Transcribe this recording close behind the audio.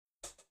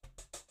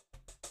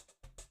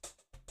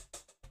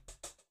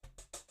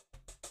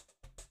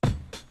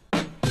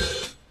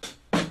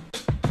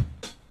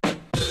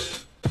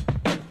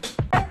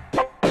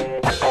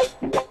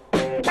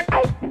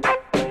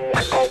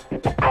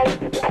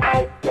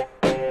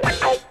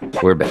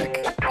We're back.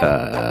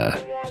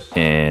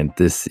 And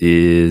this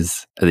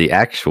is the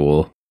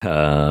actual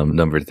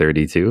number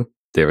 32.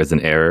 There was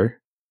an error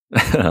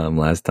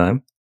last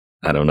time.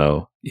 I don't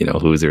know,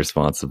 who's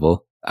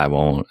responsible. I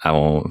won't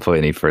put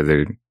any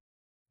further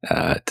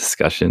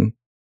discussion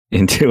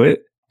into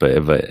it.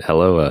 But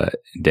hello,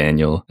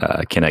 Daniel.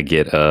 Can I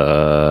get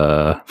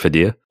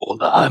Fadia?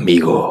 Hola,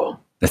 amigo.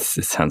 It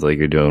sounds like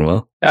you're doing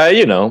well.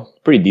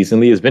 Pretty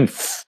decently. It's been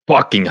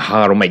fucking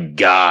hot. Oh my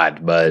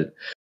god! But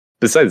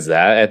besides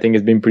that, I think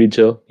it's been pretty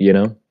chill.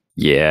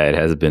 Yeah, it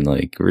has been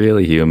like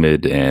really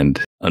humid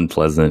and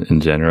unpleasant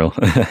in general,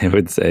 I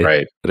would say.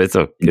 Right. But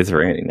it's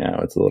raining now.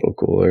 It's a little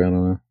cooler. I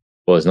don't know.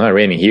 Well, it's not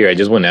raining here. I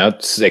just went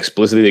out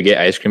explicitly to get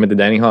ice cream at the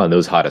dining hall, and it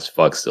was hot as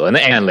fuck still.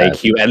 And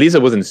like, at least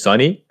it wasn't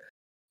sunny.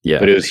 Yeah.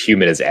 But it was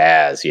humid as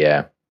ass.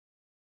 Yeah.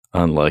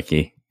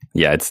 Unlucky.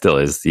 Yeah, it still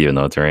is, even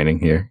though it's raining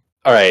here.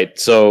 All right.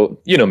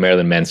 So,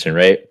 Marilyn Manson,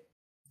 right?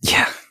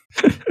 Yeah.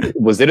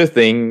 Was it a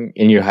thing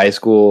in your high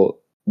school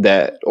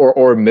that,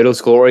 or middle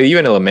school, or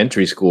even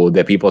elementary school,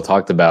 that people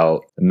talked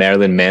about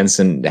Marilyn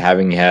Manson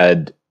having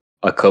had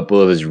a couple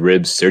of his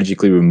ribs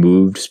surgically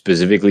removed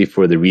specifically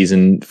for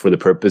the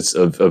purpose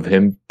of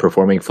him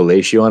performing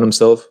fellatio on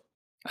himself?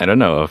 I don't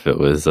know if it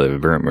was a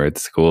rumor at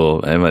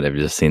school. I might have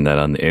just seen that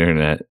on the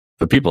internet,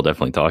 but people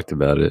definitely talked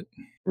about it.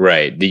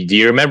 Right. Do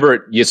you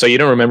remember? So you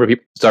don't remember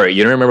people? Sorry,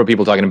 you don't remember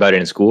people talking about it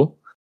in school?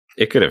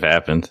 It could have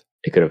happened.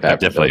 It could have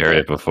happened. I've definitely heard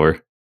it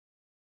before.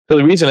 So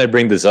the reason I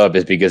bring this up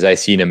is because I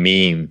seen a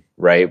meme,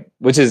 right?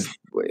 Which is,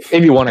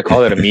 if you want to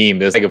call it a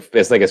meme, it's like a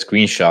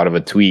screenshot of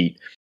a tweet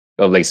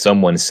of like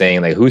someone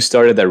saying like, who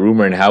started that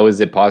rumor and how is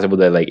it possible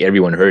that like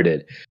everyone heard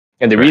it?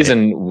 And the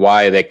reason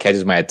why that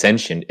catches my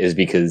attention is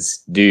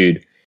because,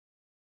 dude,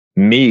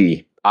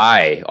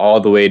 I all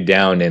the way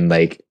down in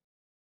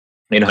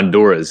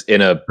Honduras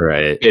in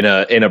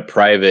a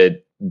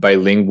private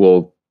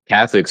bilingual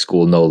Catholic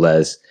school, no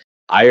less.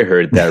 I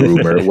heard that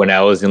rumor when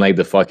I was in like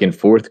the fucking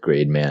 4th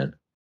grade, man.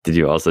 Did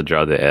you also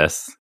draw the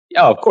S?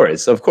 Yeah, of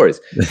course. But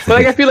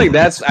like, I feel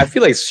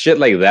like shit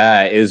like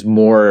that is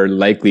more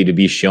likely to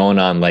be shown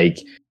on like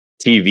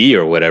TV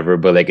or whatever.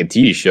 But like a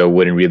TV show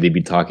wouldn't really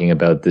be talking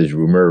about this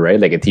rumor, right?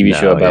 Like a TV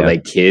show about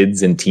like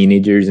kids and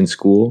teenagers in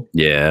school.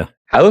 Yeah.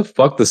 How the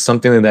fuck does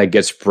something like that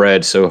get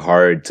spread so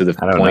hard to the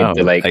point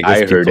that like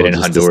I heard it in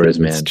Honduras,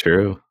 man? It's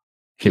true.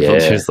 People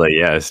just like,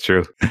 yeah, it's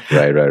true.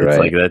 Right. It's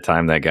like that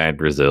time that guy in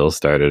Brazil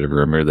started a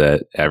rumor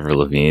that Avril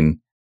Lavigne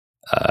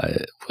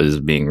was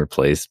being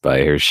replaced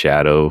by her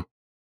shadow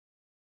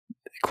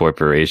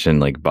corporation,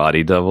 like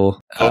body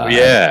double. Oh,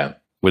 yeah.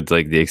 With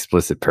like the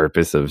explicit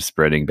purpose of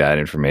spreading bad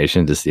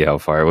information to see how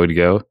far it would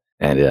go.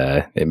 And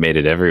it made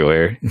it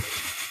everywhere.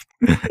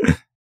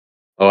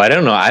 Oh, I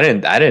don't know. I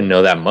didn't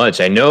know that much.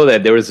 I know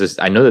that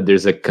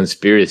there's a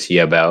conspiracy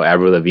about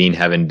Avril Lavigne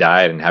having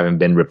died and having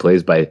been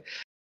replaced by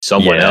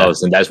someone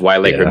else, and that's why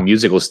like her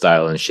musical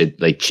style and shit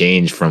like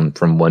changed from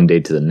one day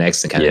to the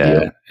next and kind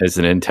of deal. It's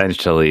an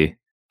intentionally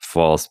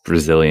false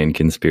Brazilian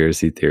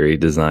conspiracy theory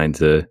designed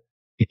to.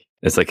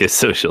 It's like a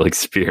social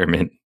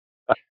experiment.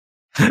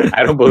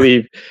 I don't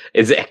believe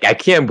I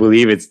can't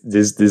believe it's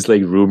this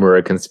like rumor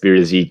or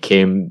conspiracy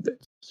came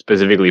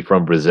specifically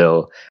from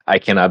Brazil. I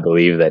cannot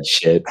believe that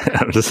shit.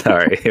 I'm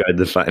sorry. I had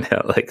to find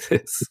out like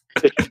this.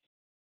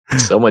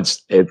 So much.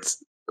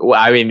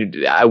 I mean,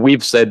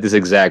 we've said this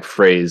exact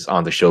phrase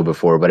on the show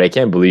before, but I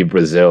can't believe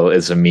Brazil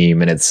is a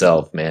meme in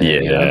itself, man.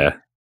 Yeah.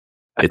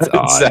 It's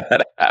odd.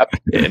 That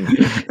happened,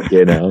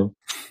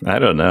 I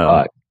don't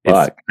know.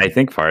 Fuck. I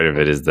think part of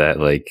it is that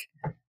like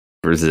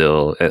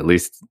Brazil, at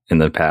least in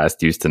the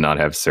past, used to not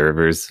have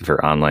servers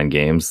for online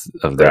games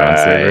of their own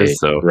servers.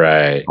 So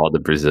all the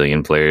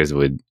Brazilian players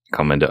would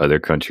come into other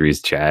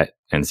countries' chat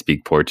and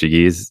speak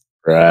Portuguese.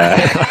 Right.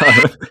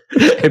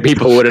 And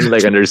people wouldn't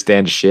like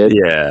understand shit.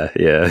 Yeah.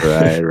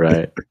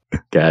 Right.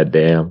 God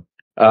damn.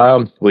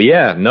 Well,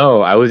 yeah,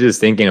 no, I was just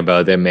thinking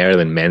about that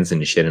Marilyn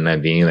Manson shit and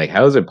I'm being like,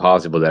 how is it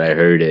possible that I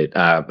heard it?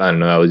 I don't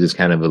know. I was just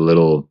kind of a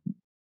little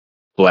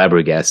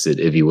flabbergasted,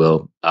 if you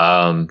will.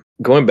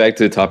 Going back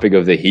to the topic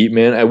of the heat,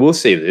 man, I will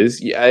say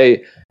this.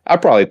 I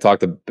probably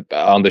talked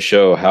on the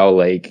show how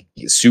like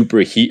super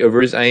heat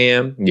averse I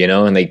am,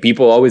 and like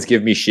people always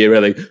give me shit,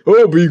 right? Like,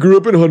 oh, but you grew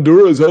up in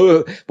Honduras,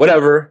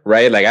 whatever,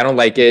 right? Like I don't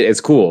like it.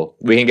 It's cool.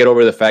 We can get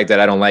over the fact that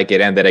I don't like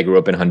it and that I grew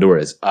up in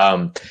Honduras.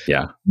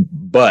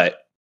 But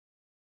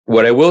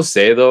what I will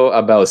say though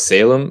about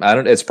Salem,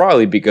 it's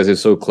probably because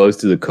it's so close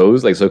to the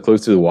coast, like so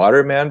close to the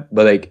water, man.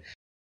 But like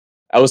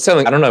I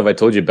don't know if I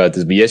told you about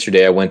this, but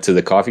yesterday I went to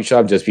the coffee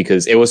shop just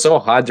because it was so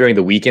hot during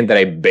the weekend that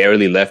I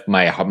barely left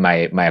my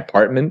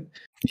apartment.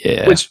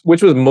 Yeah.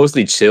 Which was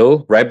mostly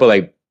chill, right? But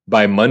like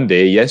by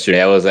Monday, yesterday,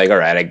 I was like, all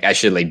right, I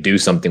should like do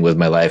something with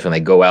my life and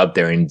like go out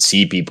there and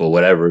see people,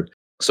 whatever.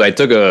 So I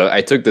took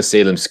the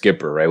Salem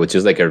Skipper, right, which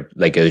is like a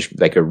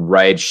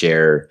ride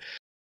share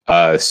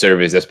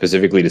service that's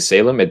specifically to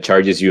Salem. It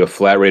charges you a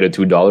flat rate of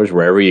 $2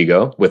 wherever you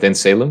go within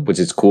Salem, which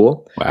is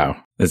cool. Wow,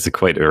 it's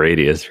quite a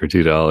radius for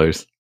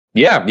 $2.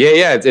 Yeah.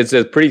 It's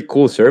a pretty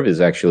cool service,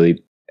 actually.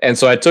 And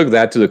so I took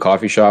that to the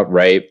coffee shop,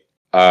 right?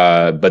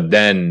 But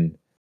then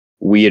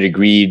we had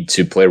agreed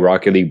to play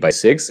Rocket League by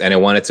 6, and I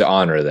wanted to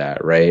honor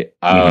that, right?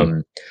 Mm-hmm.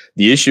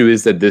 The issue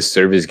is that this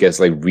service gets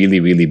like really,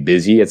 really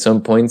busy at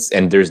some points,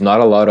 and there's not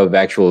a lot of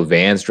actual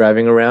vans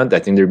driving around. I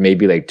think there may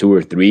be like 2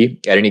 or 3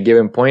 at any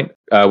given point,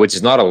 which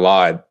is not a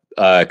lot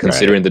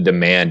considering the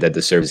demand that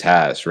the service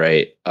has,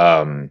 right?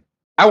 I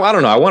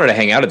don't know. I wanted to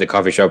hang out at the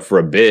coffee shop for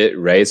a bit,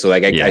 right? So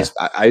like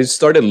I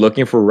started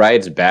looking for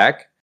rides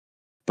back,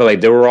 but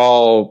like they were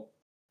all,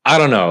 I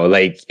don't know,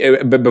 like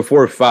but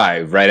before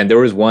 5, right? And there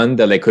was one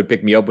that like could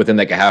pick me up within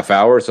like a half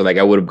hour, so like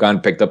I would have gone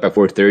picked up at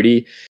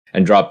 4:30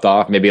 and dropped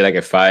off maybe like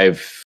at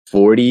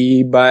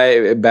 5:40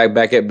 by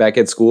back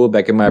at school,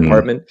 back in my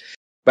apartment.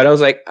 But I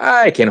was like,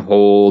 I can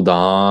hold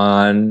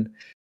on.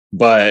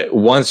 But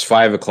once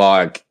 5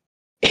 o'clock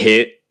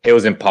hit, it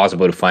was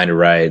impossible to find a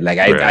ride. Like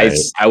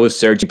I was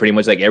searching pretty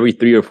much like every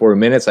 3 or 4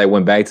 minutes. I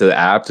went back to the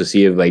app to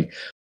see if like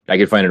I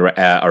could find a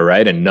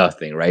ride, and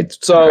nothing. Right.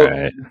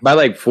 So by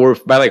like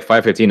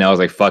 5:15, I was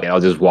like, fuck it,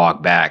 I'll just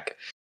walk back,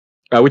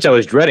 which I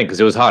was dreading because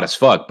it was hot as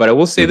fuck. But I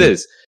will say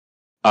this.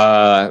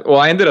 Well,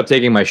 I ended up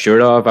taking my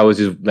shirt off. I was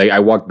just like, I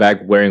walked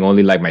back wearing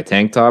only like my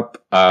tank top.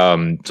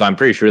 So I'm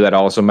pretty sure that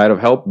also might have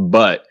helped.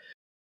 But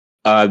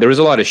there was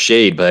a lot of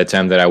shade by the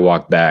time that I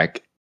walked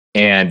back.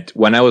 And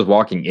when I was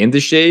walking in the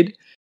shade,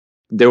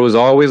 there was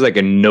always like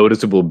a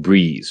noticeable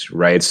breeze,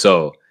 right?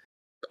 So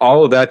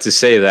all of that to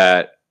say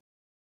that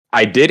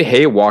I did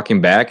hate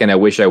walking back, and I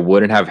wish I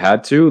wouldn't have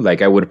had to.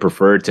 Like, I would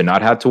prefer to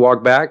not have to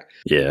walk back.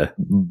 Yeah.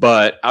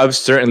 But I've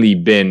certainly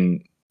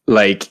been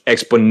like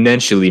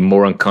exponentially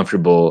more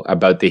uncomfortable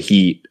about the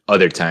heat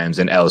other times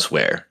and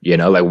elsewhere, you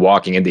know, like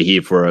walking in the heat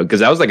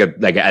because I was like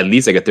at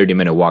least like a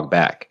 30-minute walk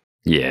back.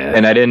 Yeah.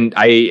 And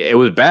it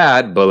was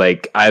bad, but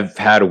like I've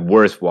had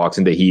worse walks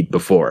in the heat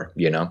before,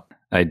 you know?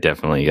 I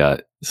definitely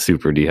got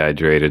super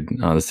dehydrated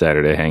on a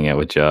Saturday hanging out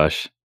with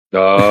Josh.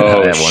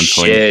 Oh, at one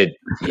shit.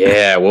 Point.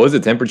 Yeah. What was the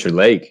temperature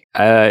like?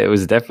 It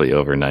was definitely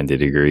over 90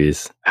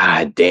 degrees.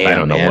 Ah, damn. I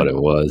don't know what it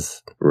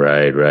was.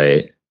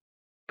 Right.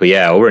 But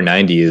yeah, over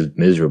 90 is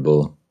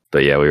miserable.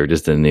 But yeah, we were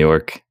just in New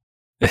York.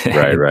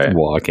 Right.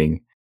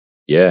 Walking.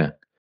 Yeah.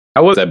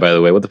 How was that, by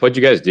the way? What the fuck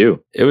did you guys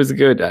do? It was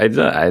good. I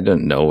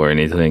didn't know where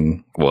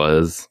anything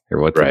was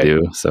or what to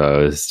do. So I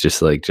was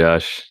just like,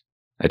 Josh,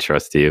 I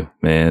trust you,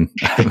 man.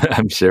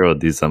 I'm sure we'll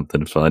do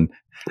something fun.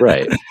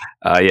 Right.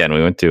 Yeah, and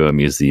we went to a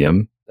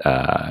museum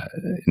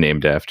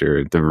named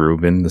after the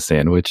Reuben, the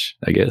sandwich,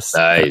 I guess.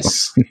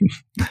 Nice.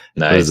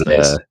 Nice.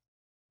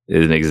 It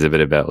was an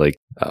exhibit about like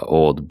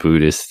old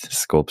Buddhist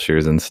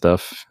sculptures and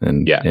stuff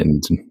and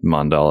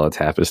mandala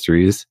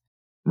tapestries.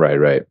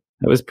 Right.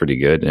 That was pretty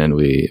good. And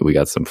we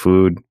got some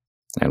food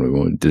and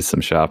we did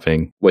some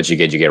shopping. What'd you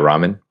get? Did you get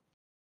ramen?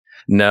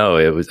 No,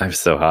 I was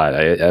so hot.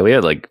 We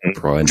had like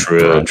brunch.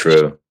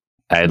 True.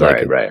 I had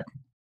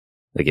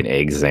like an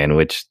egg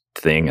sandwich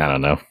thing. I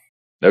don't know.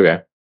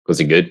 Okay. Was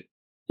it good?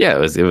 Yeah,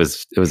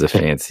 it was a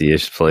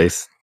fancy-ish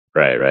place.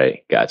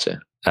 Right.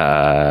 Gotcha.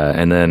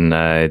 And then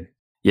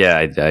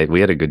we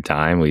had a good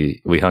time.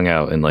 We hung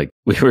out and like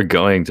we were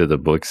going to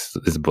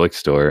this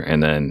bookstore,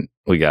 and then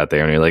we got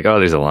there and we were like, oh,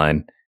 there's a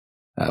line.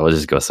 We'll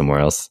just go somewhere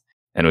else.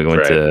 And we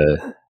went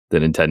to the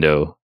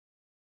Nintendo.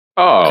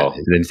 Oh,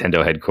 the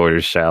Nintendo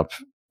headquarters shop.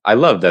 I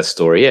love that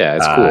store. Yeah,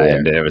 it's cool.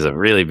 And there was a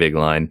really big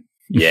line.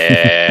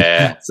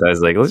 Yeah. So I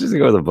was like, let's just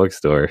go to the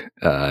bookstore.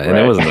 And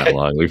it wasn't that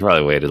long. We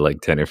probably waited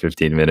like 10 or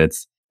 15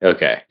 minutes.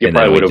 Okay. You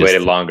probably would have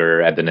waited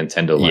longer at the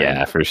Nintendo line.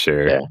 Yeah, for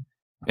sure. Yeah.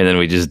 And then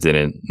we just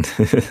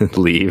didn't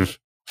leave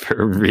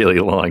for a really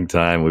long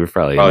time. We were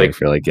probably in there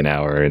for like an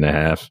hour and a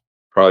half.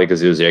 Probably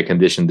because it was air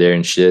conditioned there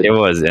and shit. It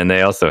was. And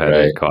they also had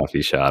a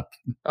coffee shop.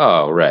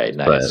 Oh, right.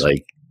 Nice. But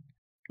like,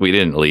 we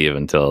didn't leave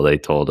until they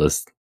told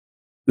us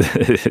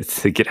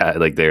to get out.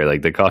 Like, they're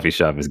like, the coffee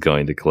shop is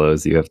going to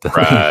close. You have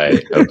to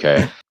leave.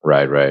 Okay.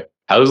 Right.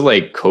 How's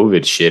like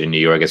COVID shit in New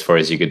York as far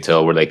as you could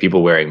tell? Were like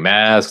people wearing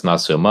masks? Not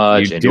so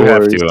much. You do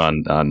have to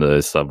on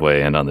the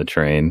subway and on the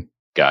train.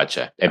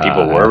 Gotcha. And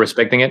people were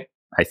respecting it?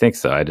 I think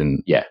so. I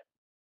didn't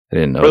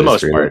know. For the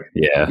most part.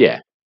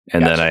 Yeah.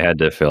 And then I had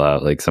to fill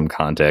out like some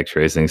contact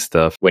tracing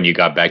stuff. When you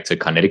got back to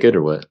Connecticut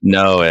or what?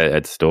 No,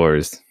 at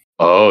stores.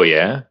 Oh,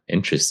 yeah?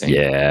 Interesting.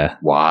 Yeah.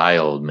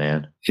 Wild,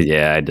 man.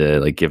 Yeah, I had to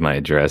like give my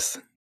address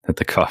at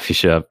the coffee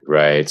shop.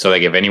 Right. So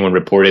like if anyone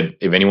reported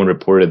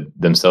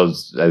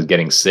themselves as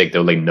getting sick,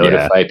 they'll like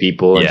notify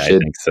people and shit. I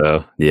think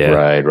so. Yeah.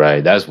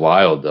 Right. That's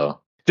wild though.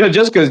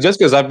 Just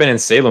because I've been in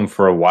Salem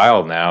for a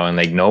while now, and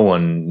like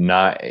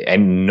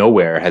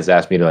nowhere has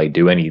asked me to like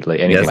do anything like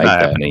that. It's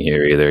not happening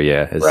here either.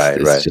 Yeah,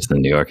 it's just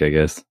in New York, I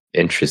guess.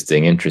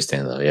 Interesting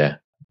though. Yeah.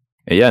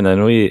 And then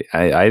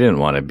I didn't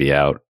want to be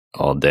out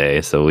all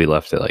day, so we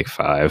left at like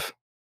 5.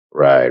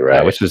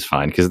 Right. Which was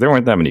fine because there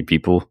weren't that many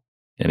people,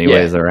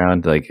 anyways,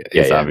 around. Like,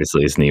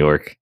 obviously it's New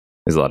York.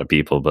 There's a lot of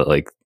people, but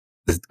like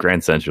this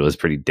Grand Central was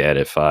pretty dead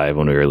at 5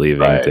 when we were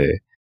leaving.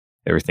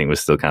 Everything was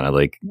still kind of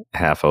like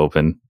half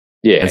open.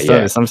 Yeah,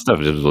 and some stuff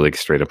just like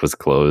straight up was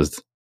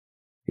closed,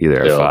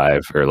 either at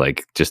 5 or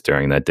like just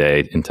during that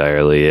day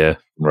entirely. Yeah,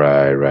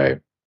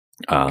 right.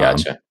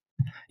 Gotcha.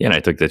 Yeah, and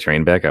I took the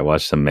train back. I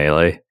watched some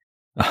Melee.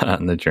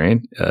 on the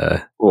train.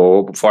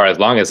 Well, for as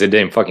long as it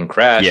didn't fucking Yeah,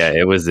 crash.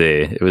 it was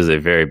a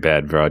very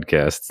bad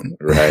broadcast,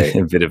 Right,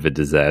 a bit of a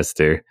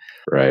disaster.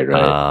 right,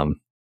 right. Um,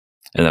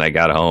 and then I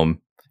got home,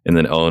 and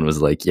then Owen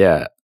was like,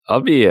 "Yeah, I'll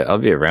be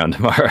around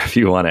tomorrow if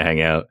you want to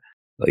hang out."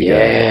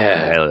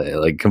 Yeah,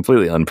 Like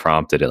completely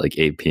unprompted at like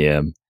 8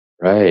 p.m.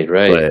 right,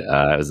 right, But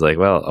I was like,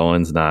 "Well,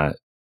 Owen's not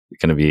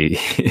gonna be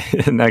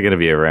not gonna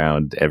be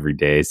around every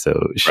day, so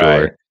right.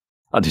 sure,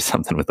 I'll do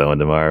something with Owen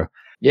tomorrow."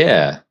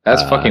 Yeah,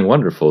 that's Uh, fucking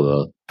wonderful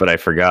though. but I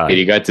That forgot.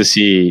 you got to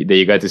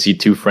see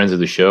two friends of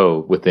the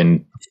show within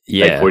like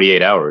Yeah,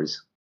 48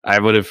 hours. I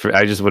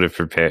just would have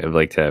prepared,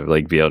 like to have,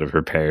 like be able to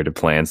prepare to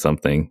plan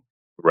something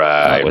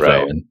Right, with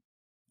right. Owen.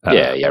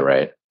 Yeah, Uh, yeah,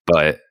 right.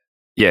 but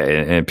yeah,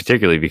 and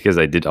particularly because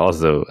I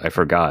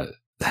forgot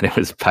that it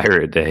was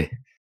Pirate Day.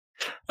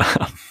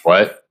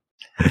 What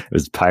It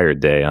was Pirate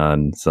Day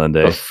on the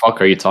Sunday.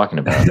 fuck are you talking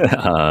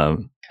about?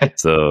 um,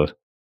 so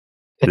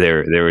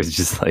there was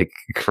just like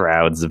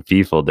crowds of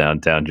people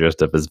downtown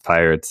dressed up as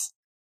pirates.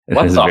 It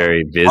What was the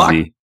very fuck?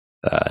 busy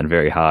and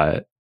very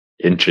hot.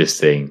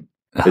 Interesting.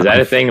 Is that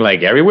Um, a thing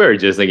like everywhere or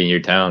just like in your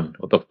town?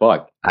 What the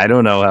fuck? I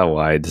don't know how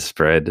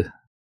widespread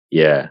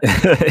Yeah.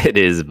 it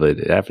is, but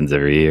it happens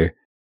every year.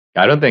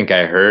 I don't think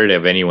I heard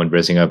of anyone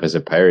dressing up as a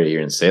pirate here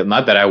in Salem.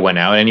 Not that I went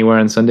out anywhere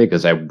on Sunday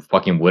because I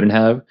fucking wouldn't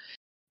have,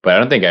 but I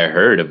don't think I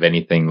heard of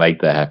anything like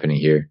that happening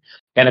here.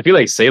 And I feel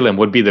like Salem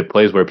would be the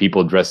place where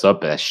people dress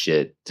up as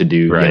shit to do,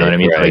 you know what Right, I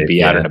mean? To like right,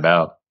 be out yeah. and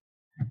about.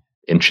 Well,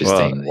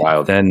 Interesting.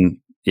 Wild. then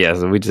yeah,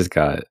 so we just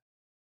got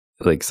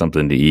like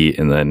something to eat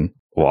and then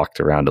walked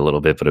around a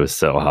little bit, but it was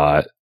so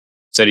hot.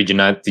 So did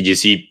you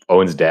see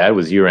Owen's dad?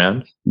 Was he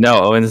around?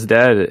 No, Owen's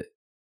dad,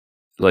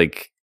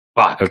 like,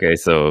 Fuck. okay,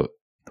 so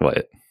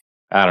what?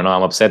 I don't know.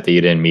 I'm upset that you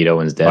didn't meet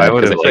Owen's Well, I dad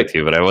would because have liked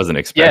to, but I wasn't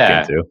expecting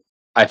yeah, to.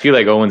 I feel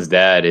like Owen's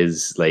dad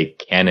is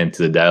like canon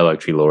to the dialogue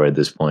tree lore at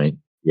this point.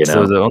 You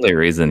So know? the only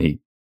reason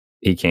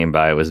he came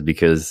by was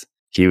because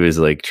he was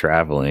like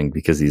traveling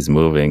because he's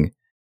moving,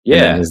 and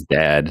then Yeah. his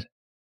dad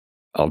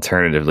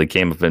alternatively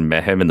came up and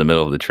met him in the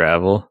middle of the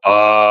travel.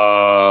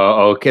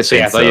 Oh, okay. So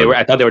yeah, And so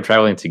I thought they were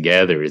traveling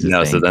together. Is the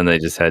no, so thing. then they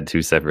just had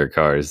two separate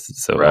cars.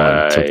 So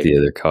Owen took Right. the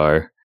other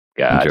car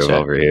and drove Gotcha.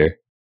 over here.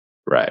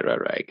 Right. Right.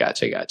 Right.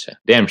 Gotcha. Gotcha.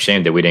 Damn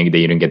shame that that you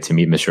didn't get to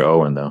meet Mr.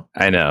 Owen though.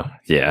 I know,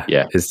 yeah,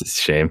 Yeah. it's a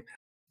shame.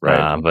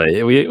 Right.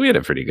 But we had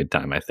a pretty good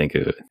time. I think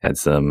it had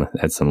some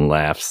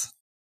laughs.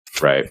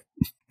 Right.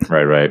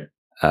 Right. Right.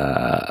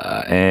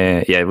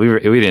 And yeah,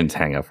 we didn't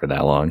hang out for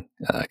that long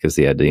because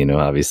he had to,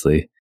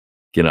 obviously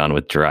get on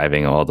with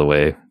driving all the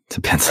way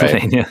to Right.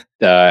 Pennsylvania.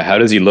 How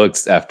does he look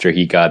after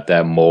he got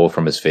that mole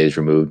from his face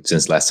removed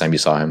since last time you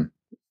saw him?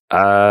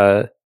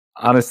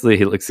 Honestly,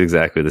 he looks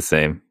exactly the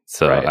same.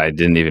 So Right. I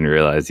didn't even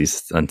realize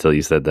until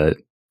you said that.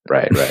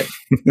 Right. Right.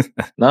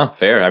 No,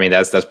 fair. I mean,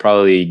 that's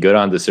probably good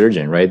on the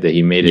surgeon, right? That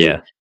he made it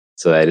Yeah,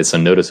 so that it's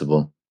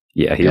unnoticeable.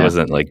 yeah, he Yeah.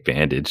 wasn't like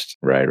bandaged.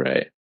 Right.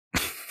 Right.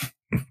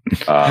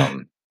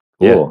 Um,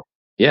 Yeah. cool.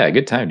 Yeah,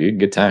 good time, dude.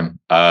 Good time.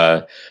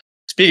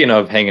 Speaking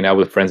of hanging out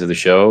with friends of the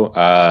show,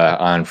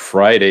 on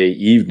Friday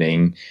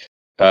evening,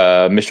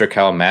 Mr.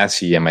 Kyle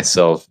Massey and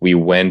myself, we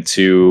went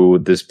to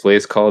this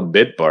place called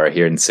Bit Bar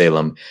here in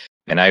Salem,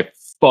 and I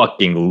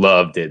fucking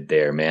loved it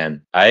there,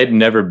 man. I had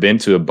never been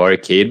to a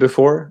barcade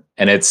before,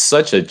 and it's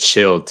such a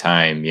chill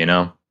time, you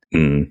know?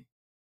 Mm.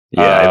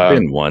 Yeah, I've Uh,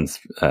 been once.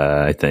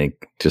 I think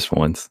just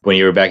once. when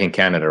you were back in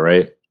Canada,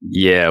 right?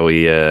 Yeah,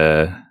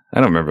 I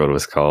don't remember what it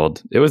was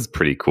called. It was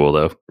pretty cool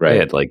though. Right. They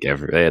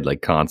had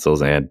like consoles,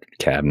 they had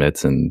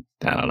cabinets, and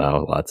I don't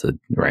know, lots of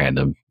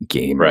random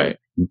game Right.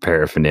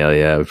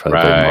 paraphernalia. I would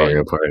probably play Right.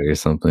 Mario Party or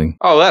something.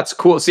 Oh, that's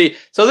cool. See,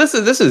 so this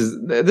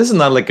is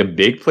not like a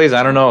big place.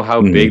 I don't know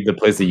how Mhm. big the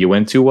place that you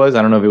went to was.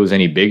 I don't know if it was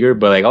any bigger,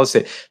 but like I'll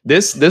say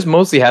this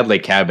mostly had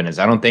like cabinets.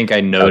 I don't think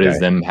I noticed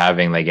Okay. them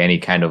having like any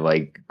kind of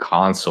like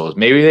consoles.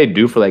 Maybe they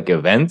do for like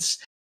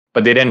events,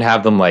 but they didn't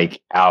have them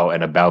like out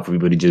and about for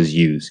people to just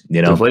use,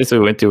 you The know? place we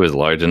went to was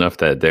large enough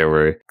that there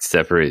were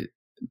separate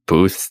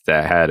booths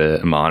that had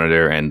a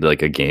monitor and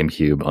like a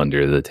GameCube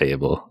under the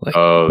table.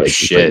 Oh Like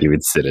shit. you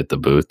would sit at the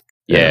booth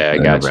Yeah, I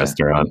in a gotcha.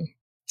 restaurant.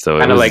 So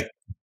it Kind of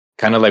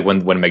was.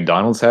 like when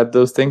McDonald's had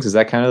those things. Is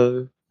that kind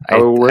of how I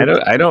it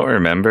worked? I don't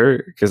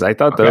remember because I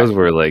thought Okay. those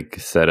were like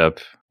set up.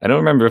 I don't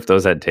remember if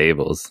those had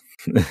tables.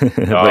 Oh,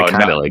 Like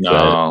kind of like that.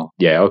 no.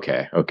 Yeah,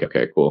 okay.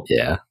 Okay, cool.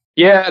 Yeah.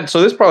 Yeah,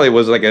 so this probably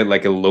was like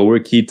a lower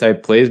key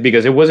type place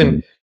because it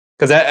wasn't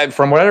because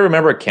from what I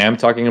remember, Cam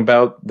talking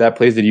about that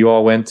place that you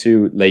all went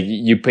to, like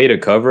you paid a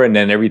cover and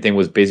then everything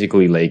was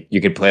basically like you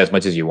could play as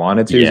much as you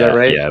wanted to. Is that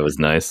right? Yeah, it was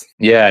nice.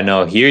 Yeah,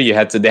 no. Here you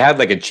had to. They had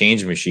like a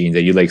change machine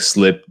that you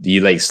slid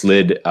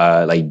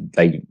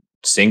like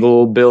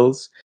single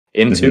bills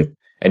into,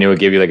 and it would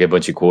give you like a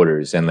bunch of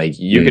quarters, and like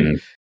you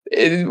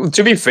could.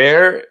 To be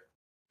fair,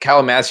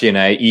 Kalamasi and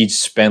I each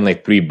spent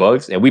like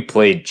 $3, and we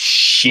played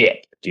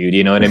shit, dude.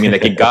 You know what I mean?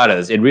 Like it got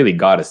us. It really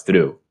got us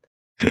through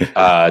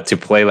to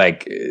play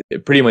like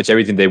pretty much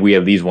everything that we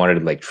at least wanted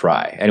to like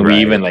try, and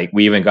Right.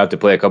 we even got to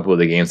play a couple of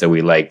the games that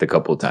we liked a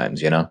couple of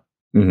times. You know?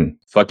 Mhm.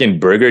 Fucking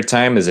Burger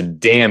Time is a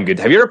damn good.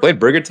 Have you ever played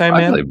Burger Time,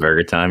 I man? play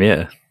Burger Time,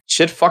 yeah.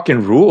 Shit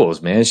fucking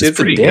rules, man. Shit's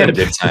a pretty damn good.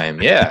 good time.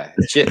 Yeah.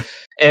 Shit.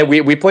 And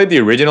we played the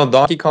original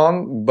Donkey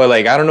Kong, but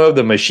like I don't know if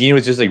the machine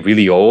was just like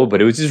really old,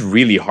 but it was just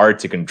really hard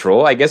to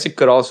control. I guess it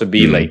could also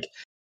be like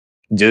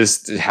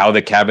just how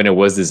the cabinet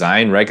was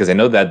designed, right? Because I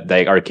know that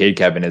like arcade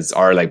cabinets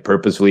are like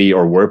purposefully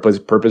or were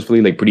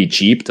purposefully like pretty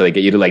cheap to like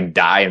get you to like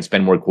die and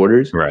spend more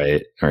quarters.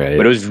 Right.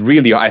 But it was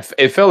really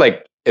it felt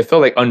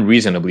like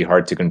unreasonably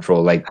hard to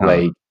control. Like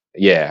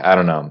yeah, I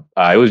don't know.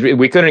 It was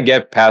we couldn't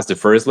get past the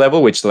first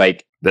level, which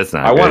like That's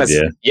not I want good,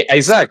 to yeah,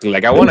 exactly.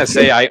 Like I want to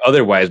say I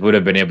otherwise would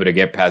have been able to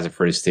get past the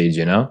first stage,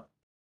 you know?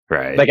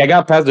 Right. Like I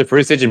got past the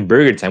first stage in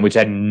Burger Time, which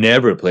I'd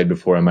never played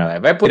before in my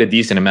life. I played a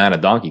decent amount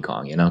of Donkey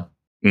Kong, you know?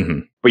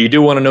 Mhm. But you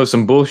do want to know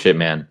some bullshit,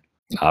 man.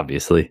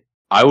 Obviously.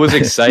 I was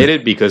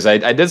excited because I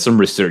did some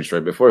research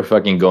right before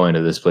fucking going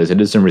to this place. I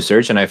did some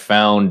research and I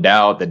found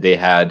out that they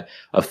had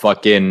a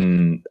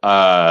fucking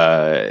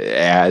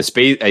not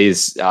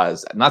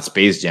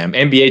Space Jam,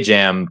 NBA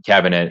Jam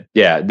cabinet.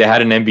 Yeah, they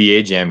had an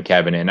NBA Jam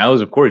cabinet, and I was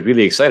of course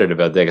really excited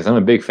about that because I'm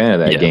a big fan of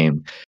that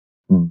game.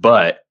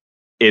 But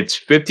it's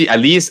 50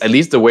 at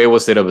least the way it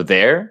was set up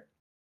there.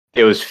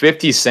 It was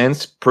 50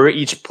 cents per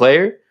each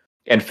player.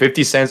 And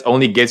 50 cents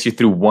only gets you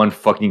through one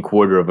fucking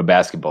quarter of a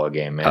basketball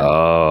game, man.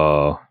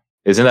 Oh.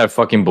 Isn't that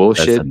fucking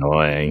bullshit? That's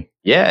annoying.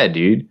 Yeah,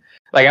 dude.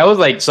 Like I was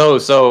like,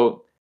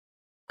 so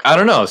I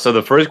don't know. So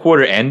the first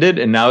quarter ended,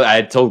 and now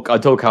I told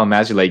Kyle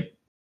Massey, like,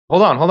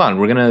 hold on,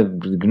 we're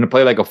gonna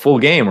play like a full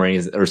game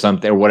or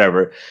something or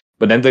whatever.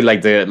 But then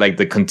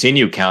the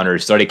continue counter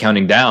started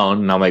counting down,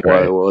 and I'm like,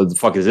 well, what the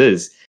fuck is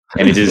this?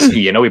 And it just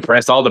we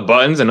pressed all the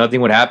buttons and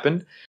nothing would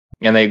happen.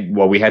 And like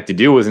what we had to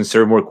do was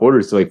insert more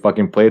quarters to like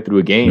fucking play through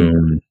a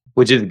game,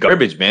 which is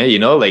garbage, man. You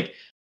know, like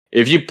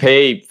if you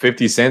pay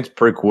 50 cents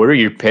per quarter,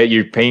 you're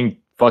paying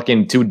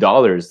fucking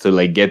 $2 to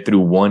like get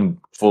through one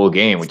full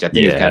game, which I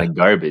think is kind of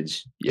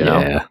garbage. You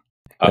know,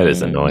 that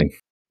is annoying.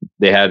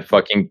 They had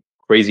fucking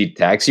Crazy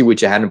Taxi,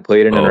 which I hadn't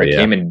played in an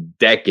arcade in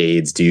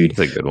decades, dude.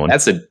 That's a good one.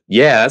 That's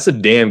a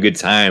damn good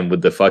time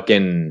with the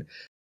fucking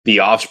The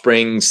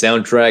Offspring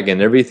soundtrack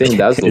and everything.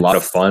 That's a lot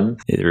of fun.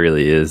 It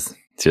really is.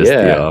 Just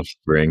The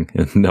Offspring,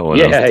 and no one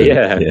else.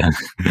 Yeah.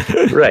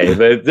 Right,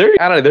 but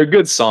they're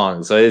good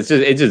songs. So it's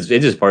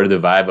just part of the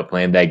vibe of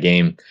playing that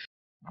game.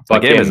 The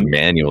game is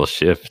manual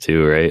shift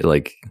too, right?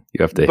 Like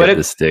you have to hit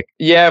the stick.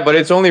 Yeah, but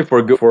it's only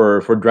for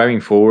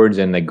driving forwards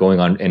and like going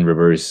on in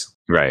reverse.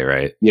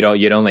 Right. You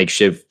don't like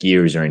shift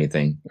gears or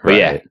anything.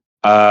 But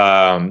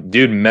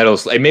dude, Metal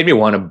Slug. It made me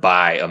want to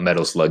buy a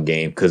Metal Slug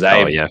game because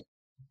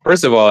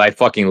first of all, I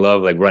fucking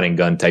love like run and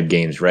gun type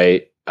games,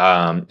 right?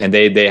 And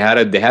they had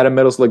a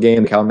Metal Slug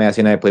game. Cal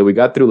Massey and I played. We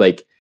got through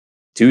like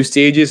 2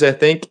 stages, I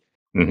think,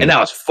 and that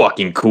was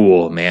fucking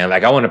cool, man.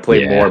 Like I want to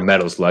play more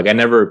Metal Slug.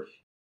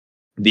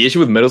 The issue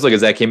with Metal Slug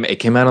is that it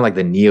came out on like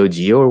the Neo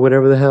Geo or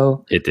whatever the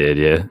hell it did,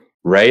 yeah.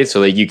 Right, so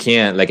like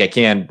I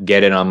can't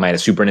get it on my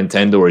Super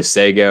Nintendo or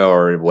Sega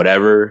or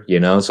whatever, you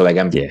know. So like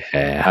I'm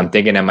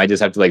thinking I might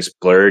just have to like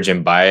splurge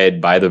and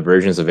buy the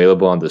versions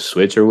available on the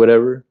Switch or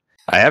whatever.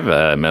 I have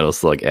a Metal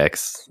Slug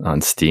X on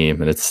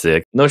Steam, and it's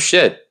sick. No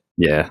shit.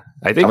 Yeah,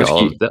 I think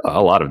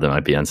a lot of them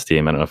might be on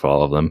Steam. I don't know if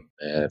all of them.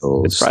 It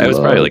was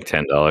probably like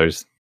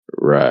 $10.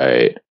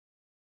 Right.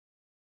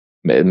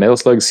 Metal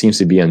Slug seems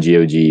to be on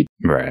GOG.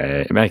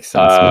 Right, it makes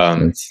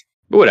sense.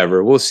 But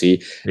whatever, we'll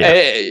see.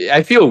 Yeah.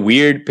 I feel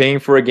weird paying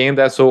for a game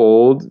that's so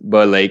old,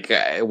 but like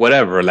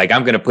whatever. Like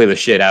I'm gonna play the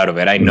shit out of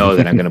it. I know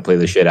that I'm gonna play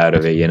the shit out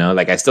of it. You know,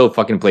 like I still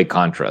fucking play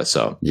Contra.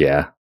 So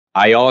yeah.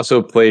 I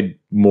also played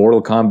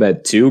Mortal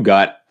Kombat 2,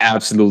 got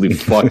absolutely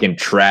fucking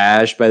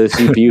trashed by the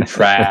CPU.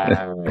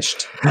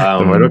 Trashed.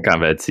 The Mortal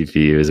Kombat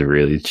CPU is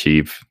really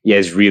cheap. Yeah,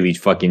 it's really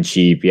fucking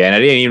cheap. Yeah, and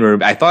I didn't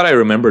even I thought I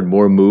remembered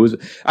more moves.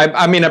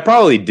 I mean, I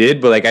probably did,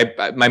 but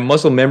like my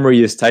muscle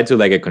memory is tied to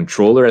like a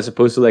controller as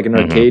opposed to like an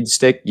arcade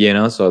stick, you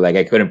know? So like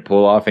I couldn't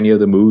pull off any of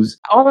the moves.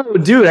 Oh,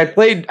 dude, I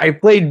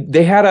played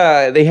they had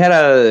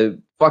a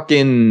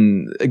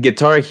fucking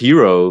Guitar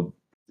Hero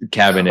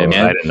cabinet,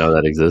 man. I didn't know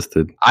that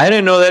existed. I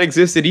didn't know that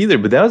existed either,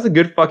 but that was a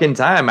good fucking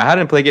time. I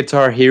hadn't played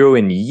Guitar Hero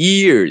in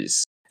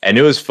years, and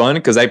it was fun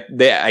because I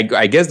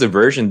guess the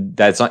version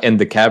that's in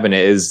the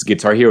cabinet is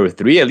Guitar Hero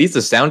 3. At least the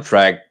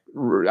soundtrack,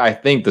 I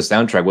think the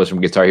soundtrack was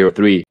from Guitar Hero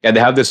 3. And they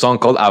have this song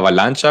called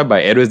Avalancha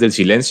by Héroes del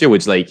Silencio,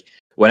 which like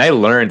when I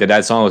learned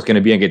that song was going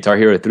to be on Guitar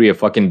Hero 3, I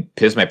fucking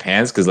pissed my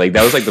pants because like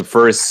that was like the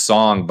first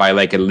song by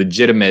like a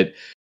legitimate,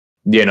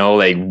 you know,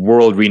 like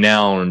world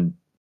renowned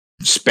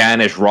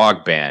Spanish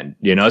rock band,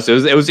 you know, so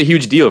it was a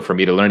huge deal for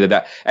me to learn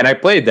that, and I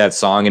played that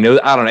song, and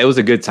it was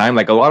a good time.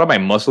 Like a lot of my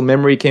muscle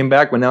memory came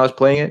back when I was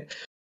playing it,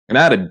 and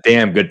I had a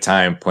damn good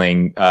time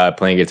playing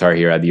Guitar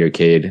Hero at the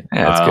arcade.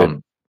 Yeah, that's good.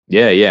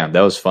 Yeah,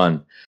 that was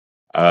fun.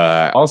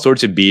 All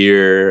sorts of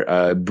beer.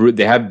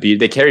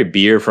 They carry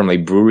beer from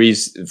like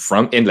breweries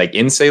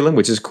in Salem,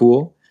 which is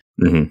cool.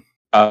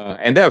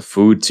 And they have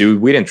food too.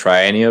 We didn't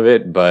try any of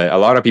it, but a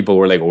lot of people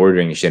were like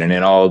ordering shit, and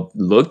it all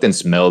looked and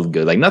smelled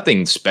good. Like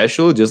nothing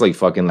special, just like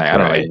fucking like I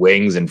don't know, like Right.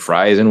 wings and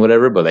fries and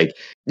whatever. But like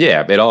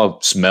yeah, it all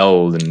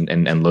smelled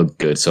and looked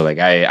good. So like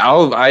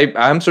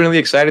I'm certainly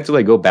excited to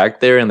like go back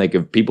there, and like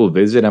if people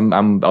visit,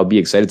 I'll be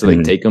excited to like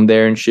Mhm. take them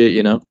there and shit.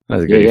 You know?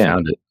 That's Yeah, good you yeah.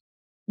 found it.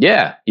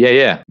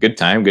 Yeah. Good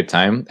time, good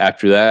time.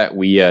 After that,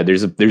 we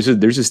there's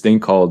this thing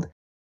called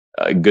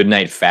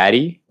Goodnight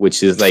Fatty,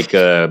 which is like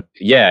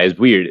yeah, it's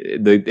weird.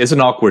 It's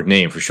an awkward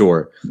name for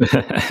sure.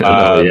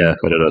 Oh yeah, Um,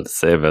 I don't know what to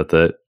say about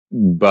that.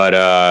 but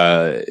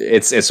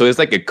it's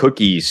like a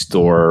cookie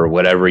store or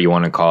whatever you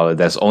want to call it.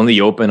 That's only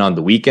open on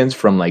the weekends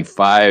from like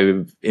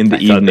 5 in the I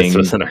thought this evening.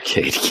 was an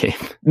arcade game.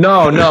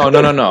 No.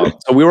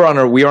 So we were on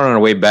our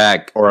way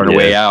back or on our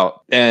way Yeah.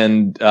 out,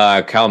 and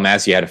Kyle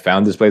Massey had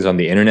found this place on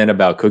the internet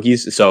about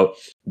cookies. So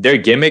their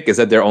gimmick is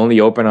that they're only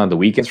open on the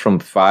weekends from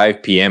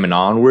 5 p.m. and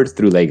onwards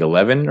through like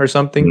 11 or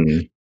something.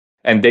 Mhm.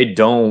 And they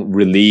don't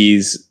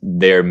release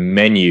their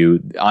menu.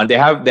 They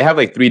have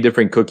like 3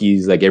 different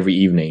cookies like every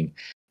evening,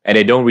 and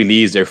they don't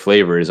release their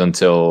flavors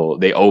until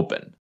they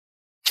open.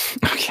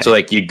 Okay. So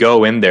like you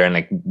go in there and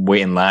like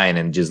wait in line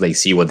and just like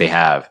see what they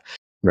have.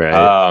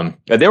 Right.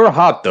 But they were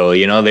hot though,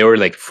 you know, they were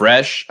like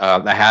fresh.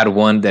 I had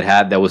one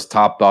that was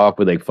topped off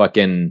with like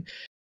fucking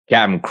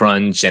Captain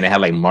Crunch, and it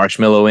had like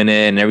marshmallow in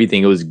it and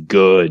everything. It was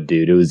good,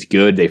 dude. It was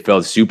good. They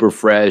felt super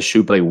fresh,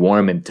 super like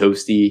warm and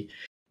toasty.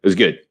 It was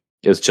good.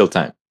 It was chill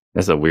time.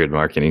 That's a weird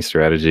marketing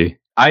strategy.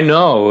 I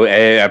know.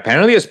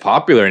 Apparently, it's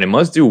popular and it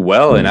must do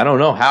well. And I don't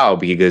know how,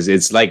 because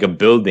it's like a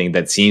building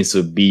that seems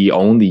to be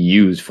only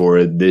used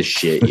for this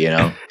shit. You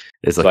know,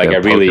 It's So, like like, a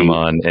I really-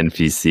 Pokemon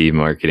NPC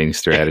marketing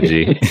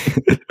strategy.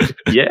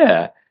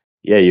 yeah,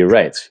 you're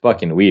right. It's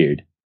fucking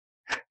weird.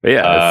 But yeah,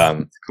 it's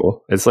Um,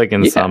 cool. It's like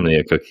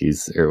Insomnia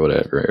Cookies or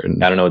whatever.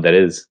 And I don't know what that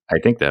is. I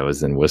think that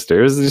was in Worcester.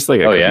 It was just like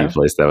a Oh, cookie yeah?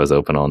 place that was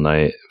open all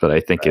night. But I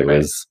think Right, it right.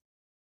 was.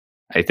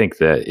 I think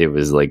that it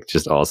was like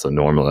just also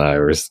normal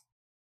hours.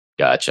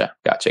 Gotcha.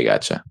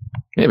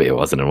 Maybe it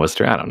wasn't in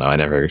Worcester. I don't know. I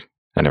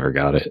never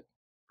got it.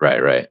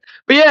 Right.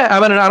 But yeah, I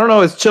mean, I don't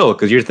know. It's chill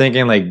because you're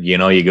thinking like, you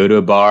know, you go to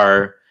a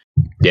bar,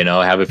 you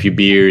know, have a few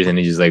beers, and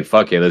you just like,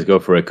 fuck it, let's go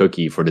for a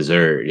cookie for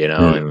dessert, you know,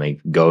 Mm. and like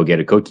go get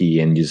a cookie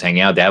and just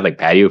hang out. They have like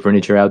patio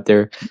furniture out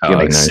there. You Oh, can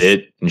like nice.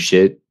 sit and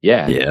shit.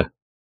 Yeah. Yeah.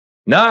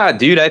 Nah,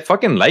 dude, I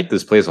fucking like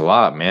this place a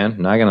lot, man.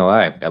 Not gonna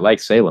lie. I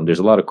like Salem. There's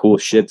a lot of cool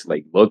shit to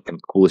like look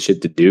and cool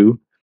shit to do,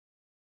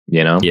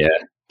 you know? Yeah.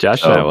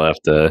 Josh and I So- will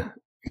have to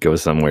go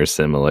somewhere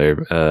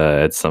similar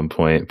at some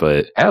point,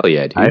 but Hell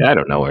yeah, dude. I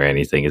don't know where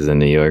anything is in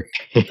New York.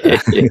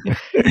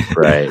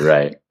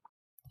 right.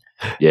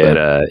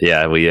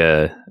 Yeah. But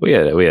yeah,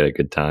 we had a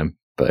good time.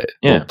 But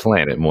Yeah. we'll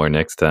plan it more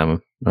next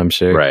time, I'm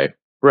sure. Right.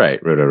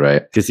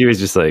 Because he was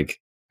just like,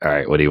 "All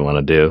right, what do you want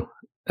to do?"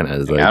 And I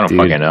was like, I don't "Dude,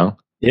 fucking know.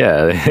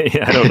 yeah,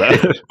 I don't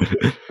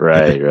know."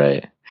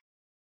 Right.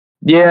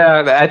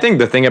 Yeah, I think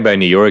the thing about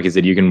New York is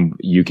that you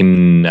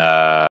can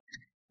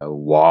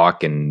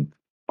walk and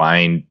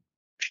find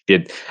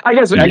shit. I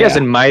guess Yeah.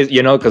 in my,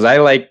 you know, because I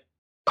like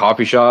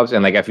coffee shops,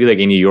 and like I feel like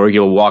in New York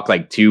you'll walk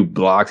like 2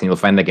 blocks and you'll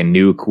find like a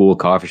new cool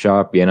coffee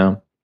shop, you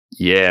know.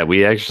 Yeah,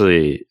 we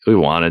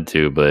wanted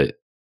to, but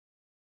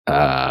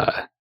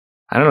I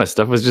don't know.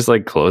 Stuff was just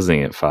like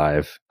closing at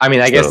 5. I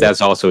mean, I guess So-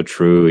 that's also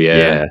true.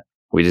 Yeah.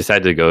 We just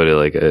had to go to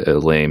like a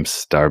lame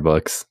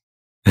Starbucks.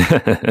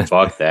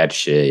 Fuck that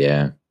shit.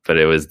 Yeah. But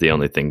it was the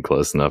only thing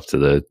close enough to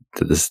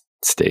the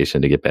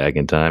station to get back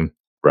in time.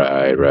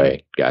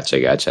 Right.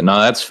 Gotcha. No,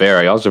 that's fair.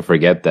 I also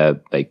forget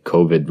that like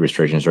COVID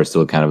restrictions are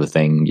still kind of a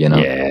thing, you know.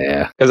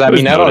 Yeah, Because I it was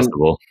mean, I don't.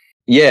 noticeable.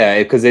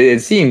 Yeah, because they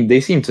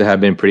seem to have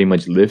been pretty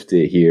much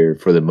lifted here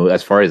for the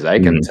as far as I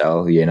can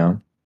tell, you know.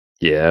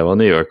 Yeah, well,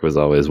 New York was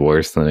always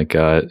worse than it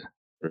got.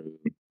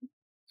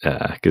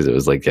 Because it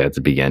was like at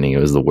the beginning, it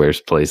was the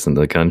worst place in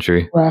the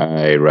country.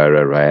 Right.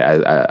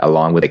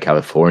 Along with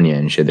California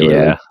and shit, they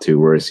were like 2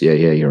 worse. Yeah,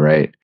 you're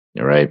right.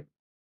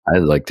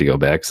 I'd like to go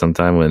back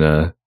sometime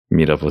when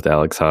meet up with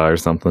Alex Ha or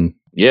something.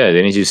 Yeah,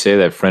 didn't you say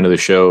that friend of the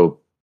show,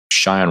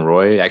 Cheyenne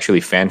Roy,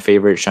 actually fan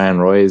favorite Cheyenne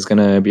Roy, is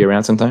gonna be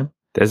around sometime?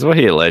 That's what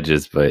he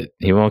alleges, but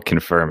he won't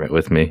confirm it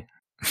with me.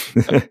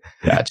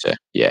 Gotcha.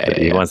 Yeah, But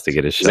he wants to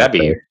get a shot.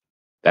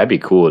 That'd be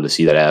cool to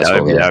see that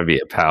asshole. That would be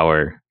a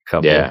power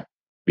couple. Yeah,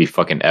 be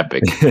fucking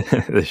epic.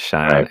 The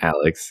Shine Right.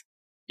 Alex.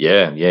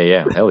 Yeah.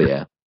 Hell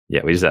yeah.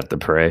 Yeah, we just have to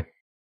pray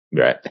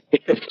Right.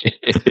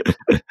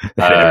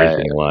 that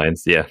everything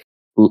aligns. Yeah.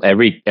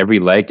 Every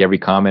like, every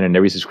comment, and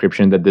every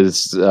subscription that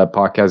this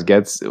podcast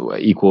gets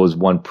equals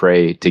 1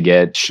 pray to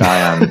get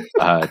Cheyenne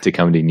to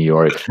come to New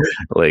York.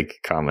 Like,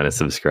 comment and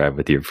subscribe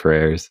with your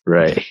prayers.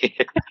 Right.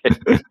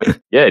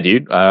 Yeah,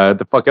 dude.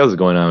 The fuck else is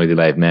going on with your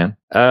life, man?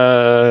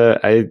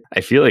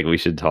 I feel like we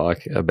should talk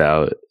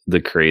about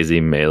the crazy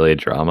melee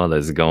drama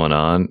that's going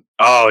on.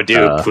 Oh,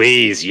 dude,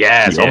 please.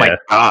 Yes. yeah. Oh, my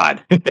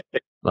God.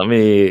 Let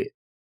me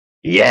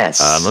Yes.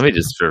 let me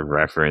just for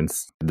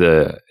reference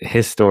the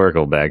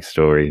historical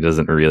backstory.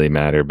 Doesn't really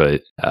matter,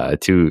 but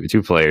two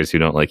players who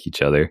don't like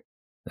each other,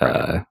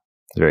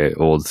 very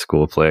old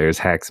school players,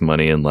 Hacks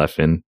Money and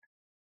Leffen,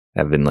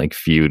 have been like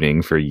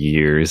feuding for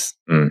years.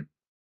 Mm.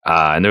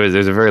 And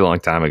there's a very long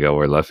time ago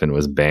where Leffen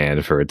was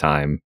banned for a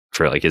time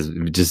for like his,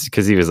 just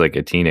because he was like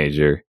a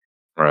teenager.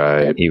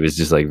 Right. He was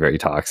just like very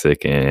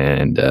toxic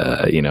and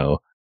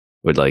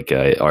would like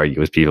argue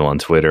with people on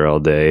Twitter all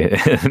day.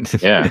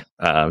 Yeah.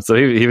 So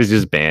he was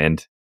just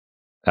banned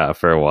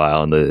for a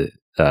while, and the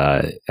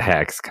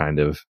Hacks kind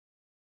of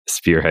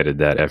spearheaded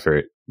that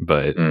effort.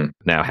 But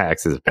now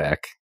Hacks is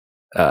back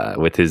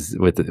with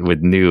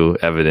new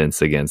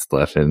evidence against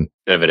Leffen.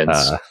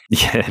 Evidence.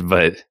 Yeah,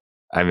 but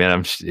I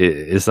mean,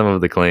 some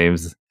of the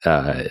claims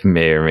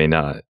may or may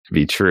not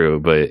be true,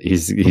 but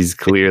he's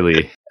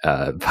clearly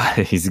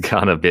he's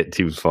gone a bit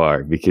too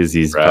far, because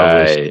he's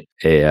published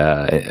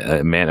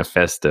a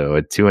manifesto,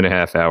 a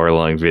 2.5 hour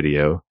long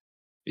video,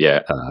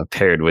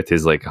 paired with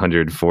his like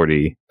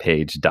 140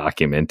 page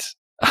document.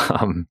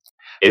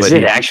 Is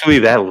it actually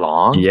that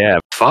long? Yeah.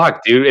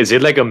 Fuck, dude. Is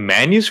it like a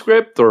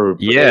manuscript or?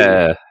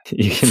 Yeah,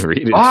 you can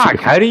read it. Fuck,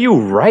 how do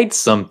you write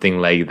something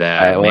like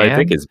that? I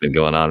think it's been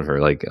going on for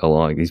like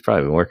he's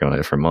probably been working on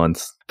it for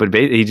months. But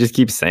he just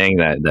keeps saying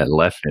that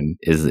Leffen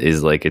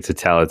is like a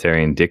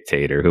totalitarian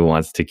dictator who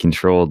wants to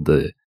control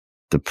the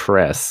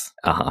press.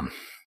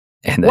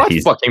 And what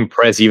fucking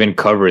press even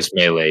covers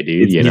Melee,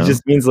 dude? He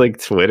just means like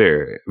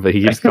Twitter, but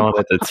he keeps calling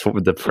it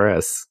the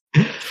press.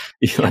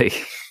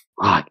 Like,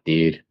 fuck,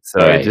 dude. So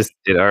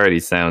it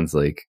already sounds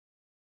like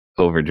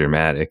over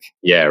dramatic.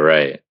 Yeah,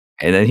 right.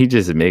 And then he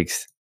just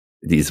makes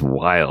these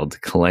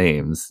wild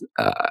claims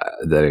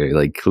that are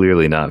like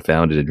clearly not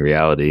founded in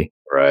reality.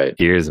 Right.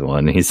 Here's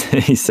one. He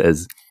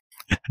says,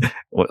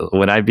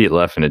 when I beat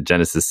Leffen at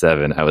Genesis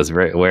 7, I was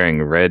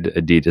wearing red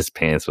Adidas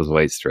pants with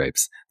white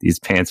stripes. These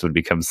pants would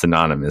become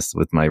synonymous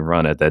with my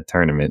run at that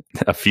tournament.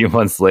 A few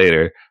months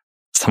later,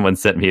 someone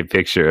sent me a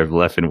picture of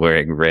Leffen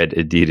wearing red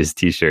Adidas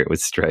t-shirt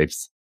with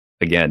stripes.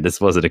 Again, this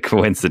wasn't a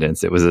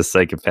coincidence. It was a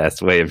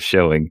psychopath's way of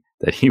showing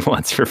that he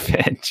wants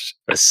revenge.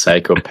 A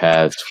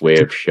psychopath's way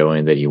of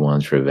showing that he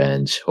wants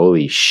revenge.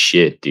 Holy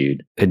shit,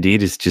 dude.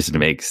 Adidas just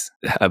makes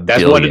 $1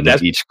 billion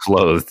of each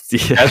clothes.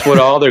 That's what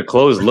all their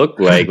clothes look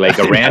like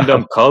a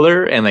random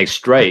color and like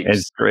stripes.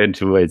 And red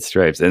to white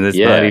stripes. And it's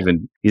not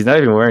even, he's not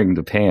even wearing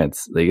the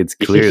pants. Like, it's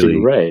clearly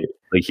right.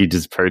 Like he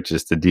just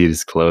purchased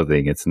Adidas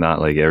clothing. It's not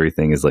like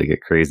everything is like a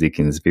crazy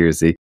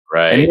conspiracy.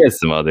 Right. And he has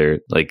some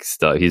other like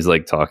stuff. He's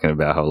like talking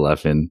about how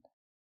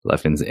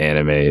Leffen's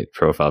anime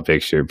profile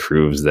picture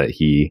proves that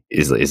he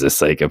is a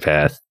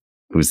psychopath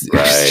who's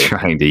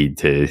trying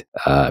to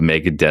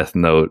make a Death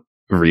Note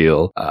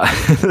real.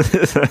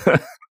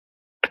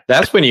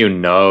 That's when you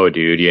know,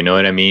 dude. You know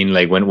what I mean?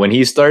 Like when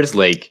he starts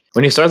like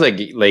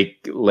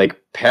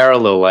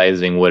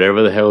parallelizing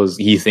whatever the hell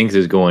he thinks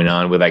is going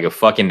on with like a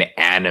fucking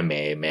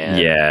anime, man.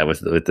 Yeah,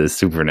 with the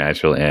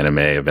supernatural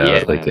anime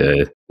about like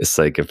a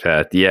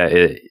psychopath.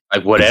 Yeah,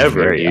 like whatever. It's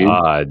very dude.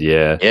 odd.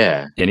 Yeah,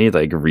 yeah. Any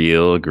like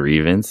real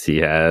grievance he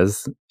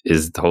has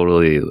is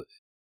totally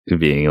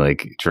being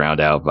like drowned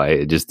out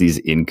by just these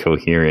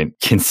incoherent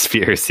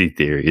conspiracy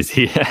theories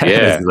he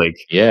has.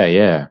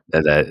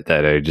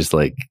 That are just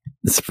like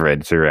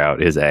spread throughout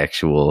his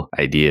actual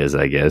ideas,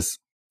 I guess.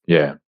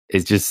 Yeah.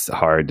 It's just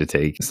hard to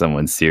take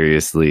someone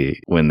seriously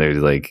when they're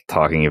like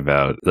talking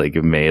about like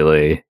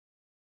Melee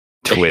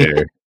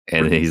Twitter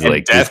and he's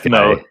like Death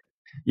Note.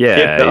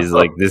 Yeah, he's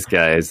like, this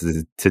guy is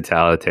a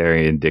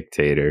totalitarian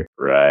dictator.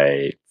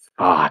 Right.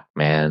 Fuck,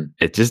 man.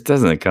 It just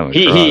doesn't come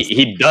across.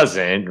 He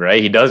doesn't,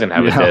 right? He doesn't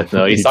have a Death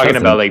Note. He's talking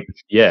about like,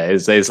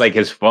 it's like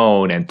his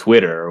phone and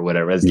Twitter or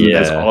whatever.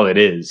 That's all it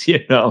is,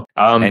 you know?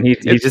 And he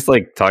just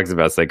like talks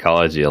about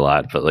psychology a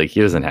lot, but like he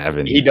doesn't have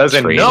any. He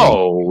doesn't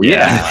know.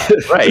 Yeah.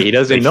 Right. He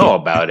doesn't know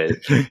about it.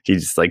 He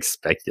just like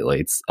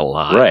speculates a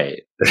lot.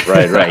 Right.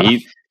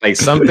 He like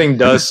someone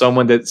does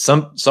something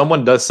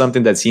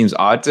that seems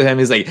odd to him.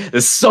 He's like,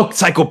 this is so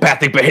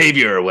psychopathic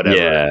behavior or whatever.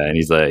 Yeah, and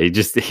he's like, he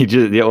just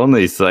the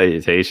only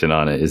citation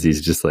on it is he's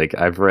just like,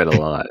 I've read a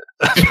lot,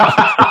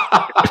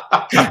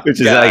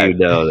 which is how you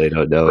know they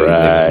don't know.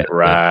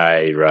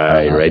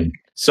 Right.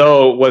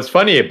 So what's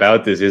funny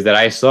about this is that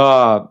I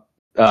saw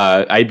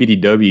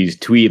IBDW's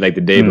tweet like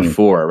the day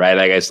before, right?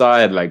 Like I saw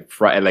it like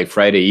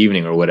Friday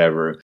evening or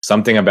whatever.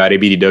 Something about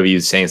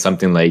IBDW saying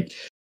something like,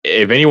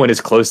 if anyone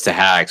is close to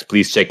Hacks,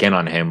 please check in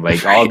on him.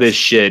 Like all this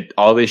shit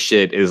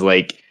is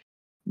like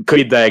could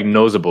be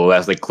diagnosable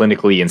as like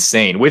clinically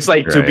insane. Which,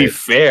 like, to be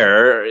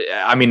fair,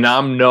 I mean,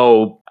 I'm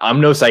no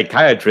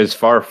psychiatrist,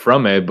 far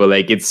from it, but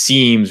like it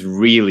seems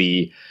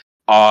really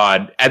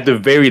odd, at the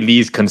very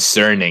least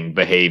concerning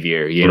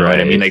behavior. You know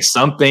what I mean? Like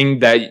something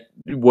that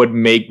would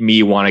make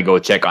me want to go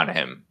check on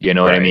him. You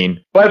know what I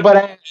mean?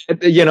 But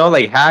you know,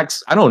 like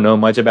Hacks, I don't know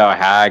much about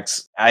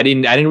Hacks. I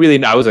didn't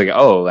really. I was like,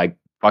 oh, like,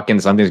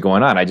 fucking something's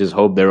going on. I just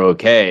hope they're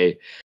okay.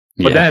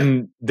 But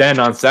then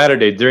on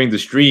Saturday during the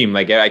stream,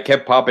 like I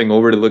kept popping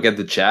over to look at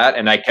the chat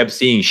and I kept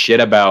seeing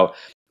shit about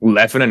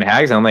Leffen and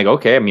Hacks. And I'm like,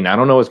 okay, I mean, I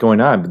don't know what's going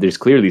on, but there's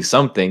clearly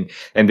something.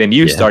 And then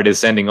you started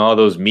sending all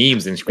those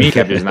memes and screen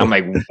captures, and I'm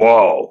like,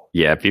 whoa.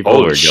 Yeah,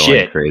 people were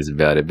going crazy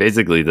about it.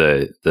 Basically,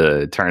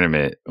 the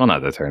tournament, well,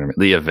 not the tournament,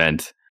 the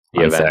event the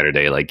on event.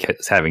 Saturday, like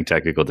having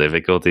technical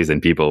difficulties,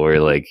 and people were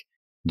like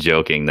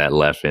joking that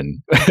Leffen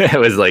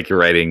was like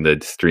writing the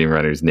stream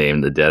runner's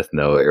name, the death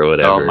note or Oh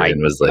whatever, my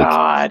and was like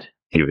god!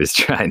 he was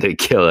trying to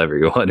kill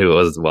everyone who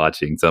was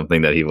watching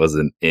something that he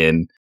wasn't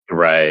in.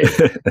 Right,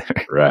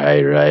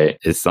 right.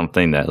 It's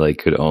something that like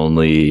could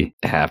only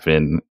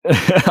happen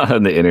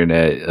on the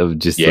internet of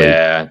just like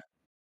Yeah,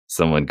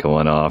 someone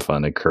going off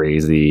on a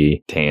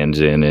crazy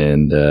tangent,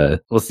 and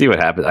we'll see what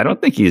happens. I don't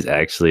think he's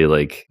actually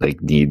like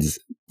needs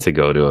to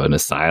go to an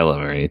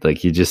asylum or anything. Like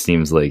he just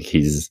seems like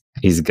he's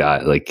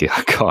got like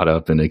caught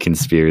up in a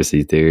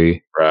conspiracy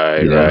theory.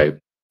 right, You know? right.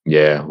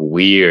 Yeah,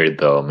 weird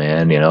though,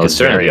 man. You know, It's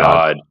certainly very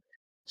odd. odd.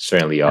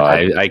 Certainly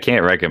odd. I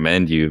can't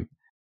recommend you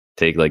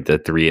take like the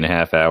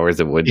 3.5 hours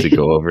it would to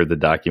go over the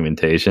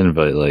documentation,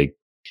 but like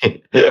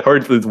Or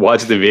to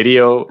watch the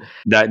video.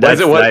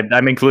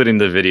 I'm including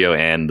the video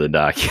and the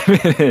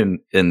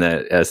document in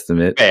that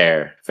estimate.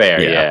 Fair,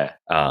 yeah.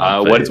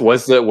 But-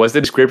 What's the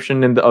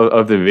description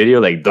of the video?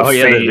 Like the the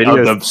fate video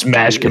of the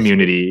Smash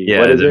community. Yeah,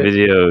 What is it?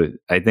 video.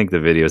 I think the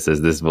video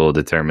says this will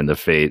determine the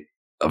fate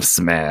of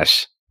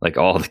Smash. Like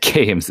all the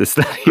games, it's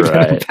not even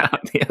Right.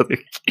 about the other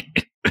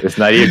game. It's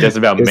not even just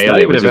about It's not Melee,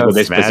 even which is about what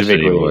they Smash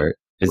specifically. anymore.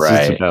 It's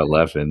Right. just about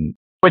Leffen.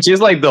 Which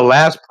is like the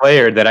last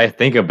player that I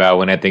think about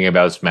when I think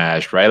about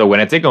Smash, right? Like when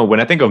I think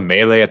of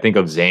Melee, I think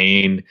of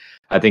Zane.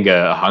 I think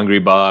of Hungry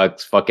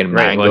Box, fucking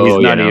Mango. Well,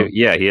 he's not.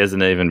 you know? He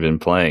hasn't even been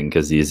playing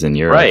because he's in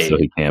Europe, Right, so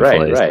he can't right,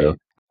 play. right. So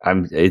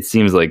it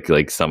seems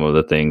like some of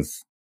the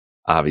things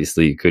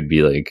obviously could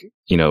be like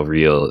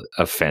real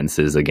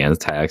offenses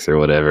against hacks or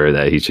whatever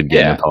that he should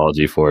get an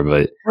apology for,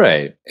 but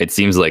Right. it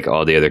seems like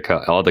all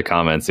the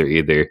comments are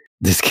either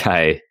this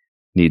guy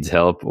needs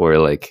help or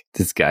like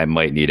this guy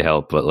might need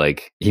help, but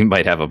like he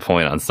might have a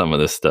point on some of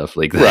this stuff.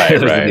 Like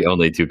those are the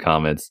only two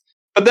comments.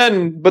 But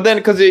then,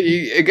 because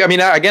I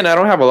mean, again, I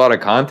don't have a lot of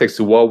context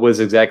to what was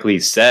exactly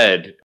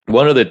said.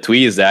 One of the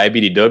tweets that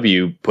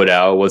IBDW put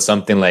out was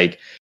something like,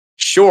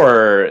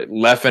 "Sure,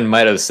 Leffen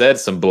might have said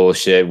some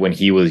bullshit when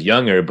he was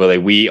younger, but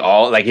like we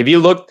all like if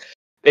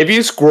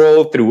you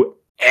scroll through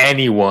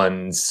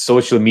anyone's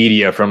social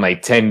media from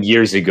like 10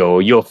 years ago,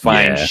 you'll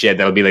find shit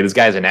that'll be like, this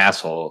guy's an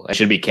asshole. I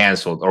should be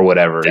canceled or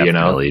whatever."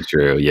 Definitely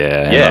true.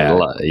 Yeah.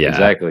 Yeah.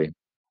 Exactly.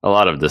 A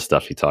lot of the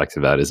stuff he talks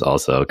about is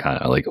also kind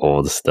of like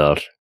old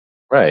stuff.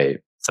 Right.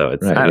 So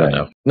it's Right, I don't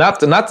know. Not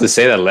to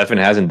say that Leffen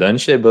hasn't done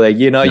shit, but like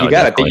you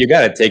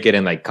gotta take it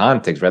in like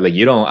context, right? Like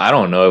I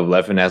don't know if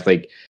Leffen has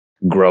like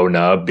grown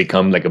up,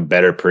 become like a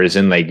better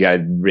person, like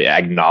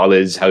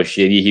acknowledge how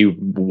shitty he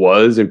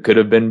was or could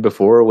have been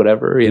before or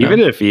whatever. Even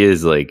if he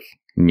is like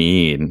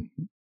mean,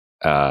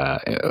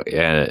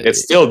 it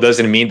still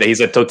doesn't mean that he's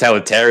a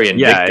totalitarian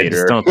dictator. I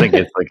just don't think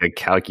it's like a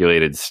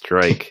calculated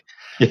strike,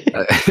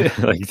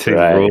 like to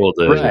rule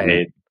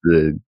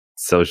the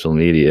social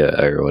media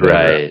or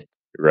whatever.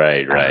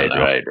 Right.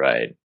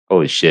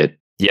 Holy shit.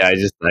 Yeah, I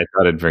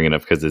thought I'd bring it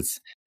up because it's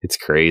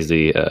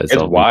crazy. It's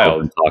all wild.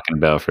 I've been talking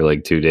about for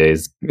like 2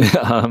 days.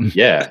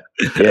 Yeah.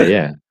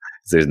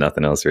 There's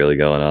nothing else really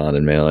going on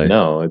in Melee.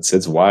 No,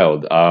 it's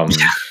wild.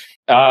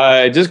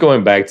 Just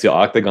going back to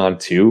Octagon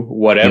 2,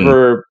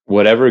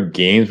 whatever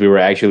games we were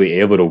actually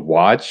able to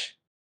watch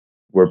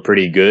were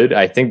pretty good.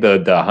 I think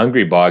the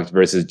Hungry Box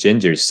versus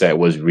Ginger set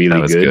was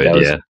really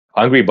good.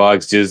 Hungry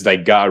Box just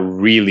like got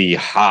really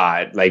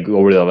hot like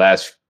over the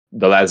last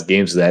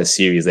games of that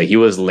series. Like he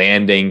was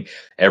landing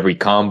every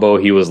combo,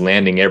 he was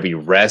landing every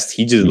rest.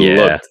 He just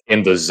looked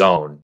in the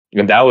zone,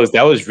 and that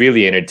was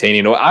really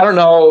entertaining. I don't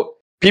know,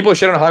 people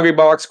shit on Hungry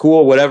Box,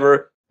 cool,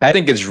 whatever. I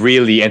think it's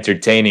really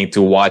entertaining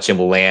to watch him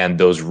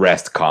land those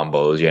rest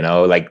combos.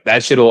 Like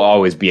that shit will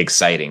always be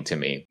exciting to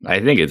me.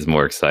 I think it's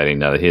more exciting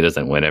now that he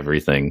doesn't win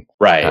everything.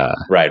 Right.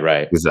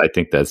 Because I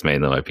think that's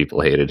mainly why people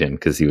hated him,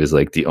 because he was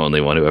like the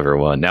only one who ever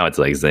won. Now it's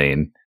like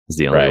Zane is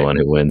the only one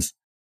who wins.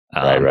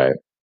 Right.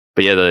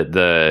 But yeah,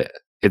 the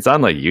it's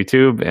on like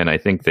YouTube, and I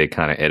think they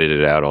kind of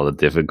edited out all the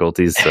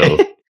difficulties. So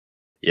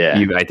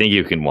yeah, I think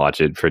you can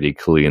watch it pretty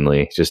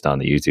cleanly just on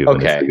the YouTube. Okay,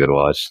 and it's a good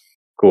watch.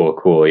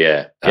 Cool.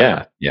 Yeah.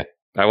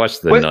 I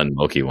watched the Nun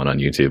Moki one on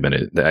YouTube, and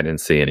I didn't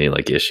see any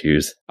like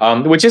issues.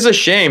 Which is a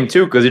shame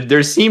too, because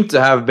there seemed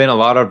to have been a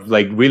lot of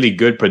like really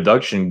good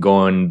production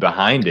going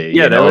behind it.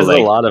 Yeah, there was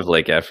a lot of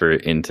like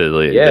effort into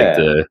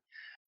the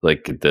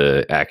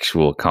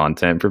actual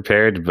content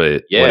prepared,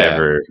 but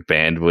whatever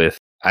bandwidth.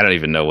 I don't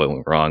even know what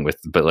went wrong with,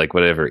 but like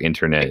whatever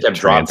internet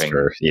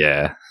transfer.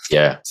 Yeah.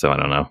 So I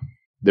don't know.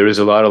 There was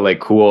a lot of like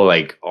cool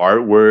like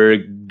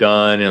artwork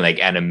done and like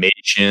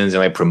animations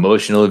and like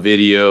promotional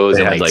videos.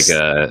 They and had like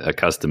a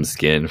custom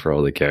skin for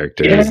all the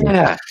characters.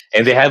 Yeah,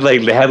 and they had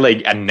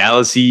like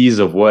analyses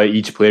of what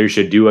each player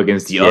should do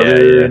against the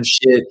other and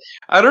shit.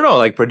 I don't know,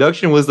 like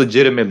production was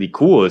legitimately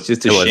cool. It's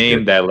just a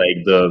shame that like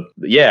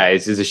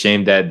it's just a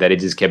shame that it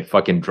just kept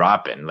fucking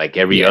dropping like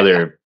every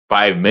other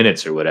 5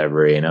 minutes or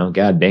whatever.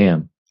 God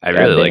damn. I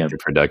really like the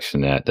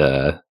production at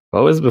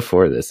What was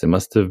before this? It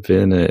must have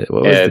been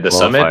what was the The qualifier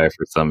Summit.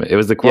 for Summit? It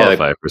was the Yeah,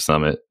 qualifier for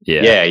Summit.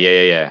 Yeah.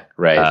 yeah.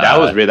 Right. Uh,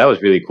 That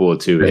was really cool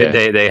too. Yeah.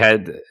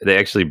 they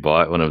actually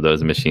bought one of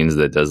those machines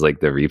that does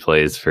like the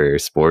replays for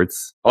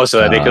sports.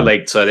 Also, Um, they could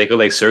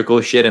like circle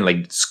shit and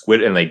like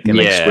squid and like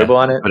yeah, scribble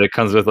on it. but it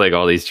comes with like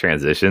all these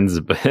transitions,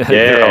 but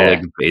they're all like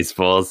Yeah.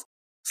 baseballs.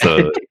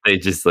 So they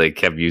just like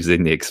kept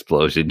using the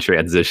explosion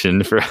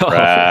transition for all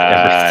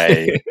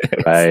Right.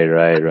 everything.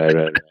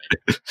 Right.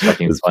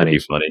 Fucking It's funny.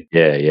 pretty funny.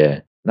 Yeah.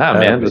 Nah,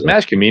 man, But the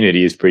Smash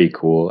community is pretty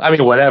cool. I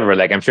mean, whatever.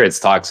 Like, I'm sure it's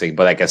toxic,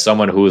 but like, as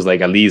someone who's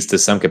like at least to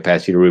some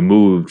capacity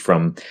removed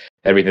from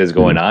everything that's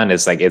going on,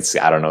 it's like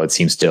I don't know. It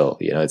seems still,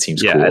 it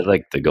seems yeah, cool. I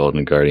like the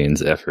Golden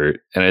Guardians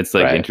effort, and it's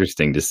like Right.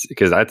 interesting just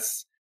because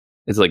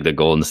it's like the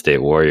Golden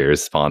State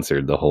Warriors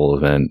sponsored the whole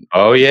event.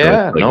 Oh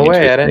yeah, it's, like, no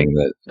way. I interesting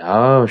didn't.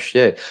 Oh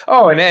shit.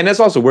 Oh, and it's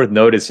also worth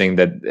noting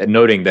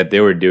that they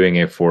were doing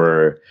it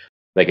for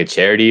like a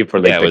charity for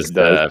like yeah, it was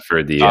the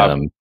for the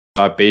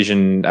top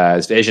Asian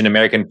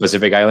American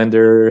Pacific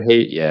Islander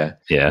hate. Yeah.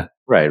 yeah,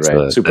 Right.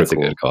 so Super that's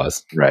cool. a good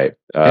cause. Right.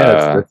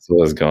 Yeah, that's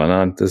what was going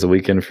on this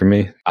weekend for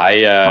me.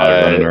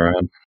 Running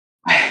around.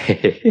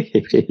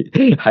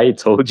 I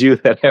told you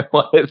that I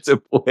wanted to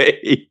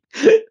play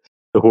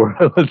The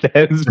World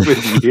Ends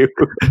with You.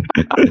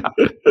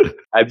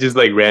 I just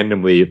like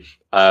randomly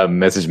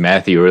messaged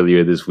Matthew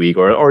earlier this week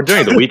or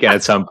during the weekend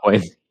at some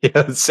point,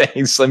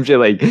 saying some shit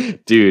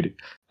like, dude,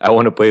 I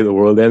want to play The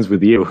World Ends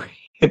with You.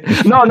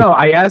 No,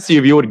 I asked you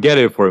if you would get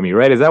it for me,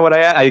 right? Is that what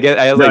I get?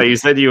 I was No, like, you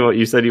said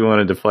you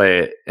wanted to play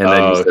it, and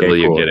then you said, okay, "Will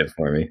you cool. get it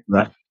for me?"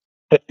 Right.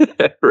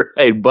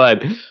 Right,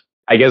 but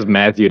I guess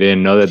Matthew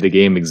didn't know that the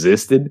game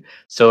existed.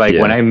 So like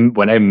when I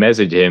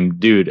messaged him,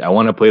 dude, I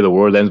want to play The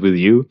World Ends with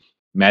You.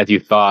 Matthew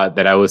thought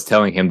that I was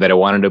telling him that I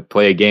wanted to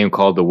play a game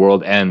called The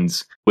World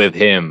Ends with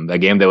him, a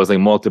game that was like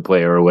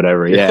multiplayer or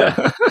whatever.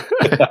 Yeah.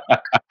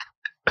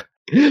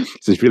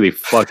 It's just really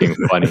fucking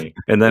funny.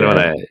 And then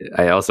when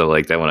I also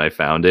like that when I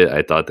found it,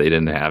 I thought they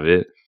didn't have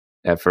it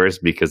at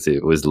first because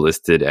it was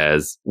listed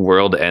as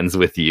 "World Ends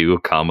with You,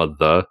 comma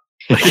the."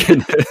 Like in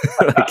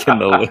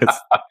the list.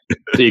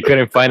 So you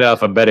couldn't find it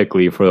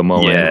alphabetically for the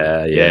moment.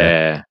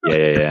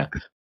 Yeah.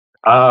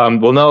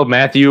 Well, no,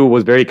 Matthew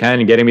was very kind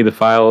in getting me the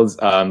files.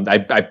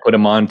 I put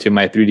them on to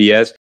my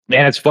 3DS.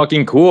 Man, it's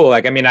fucking cool.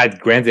 Like, I mean,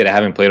 granted, I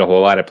haven't played a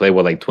whole lot. I played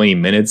like 20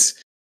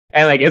 minutes,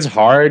 and like it's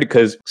hard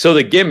because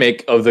the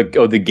gimmick of the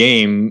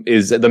game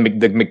is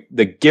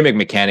the gimmick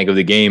mechanic of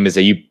the game is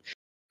that you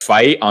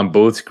fight on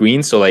both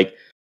screens. So like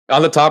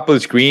on the top of the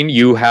screen,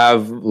 you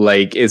have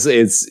like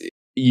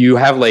you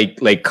have like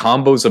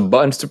combos of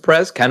buttons to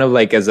press, kind of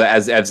like as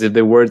if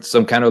they were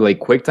some kind of like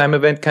quick time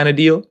event kind of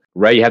deal,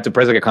 right? You have to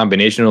press like a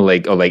combination of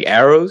like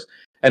arrows,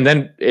 and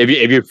then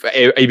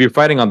if you're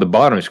fighting on the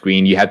bottom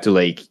screen, you have to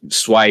like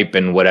swipe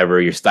and whatever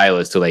your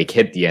stylus to like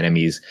hit the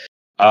enemies.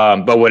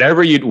 But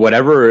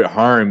whatever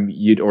harm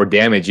or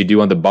damage you do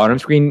on the bottom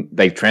screen,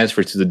 like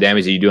transfers to the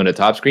damage that you do on the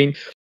top screen.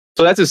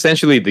 So that's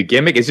essentially the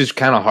gimmick. It's just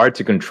kind of hard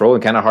to control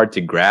and kind of hard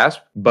to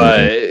grasp.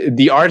 But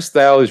the art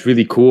style is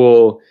really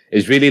cool.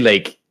 It's really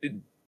like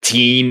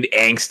teen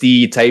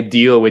angsty type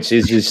deal, which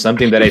is just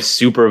something that I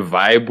super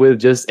vibe with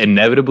just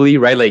inevitably,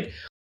 right? Like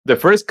the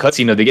first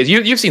cutscene of the game,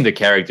 you've seen the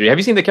character. Have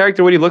you seen the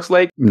character, what he looks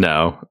like?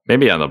 No,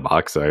 maybe on the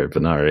box art,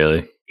 but not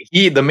really.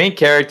 The main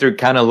character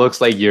kind of looks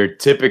like your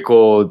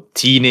typical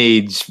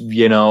teenage,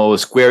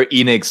 Square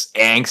Enix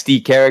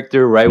angsty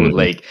character, right? With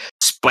like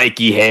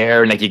spiky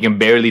hair and like you can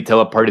barely tell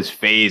apart his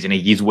face, and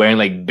he's wearing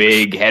like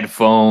big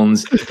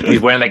headphones.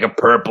 He's wearing like a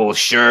purple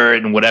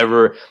shirt and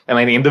whatever. And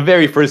like in the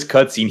very first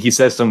cutscene, he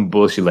says some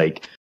bullshit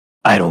like,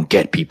 "I don't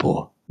get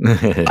people.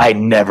 I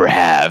never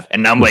have."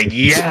 And I'm like,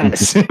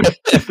 yes,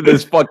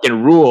 this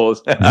fucking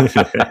rules.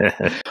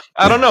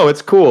 I don't know,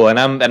 it's cool, and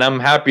I'm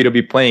happy to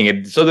be playing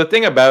it. So the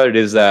thing about it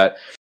is that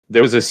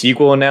there was a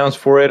sequel announced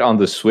for it on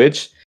the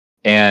Switch,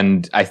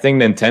 and I think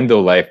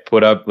Nintendo Life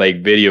put up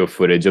like video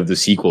footage of the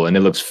sequel, and it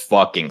looks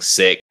fucking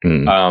sick.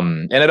 And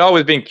I'd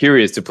always been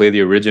curious to play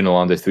the original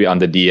on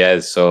the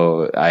DS.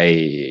 So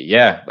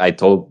I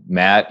told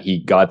Matt, he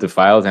got the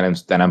files,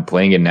 and I'm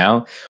playing it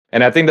now.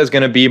 And I think that's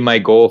going to be my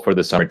goal for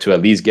the summer, to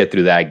at least get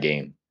through that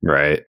game.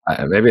 Right.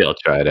 Maybe I'll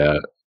try it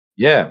out.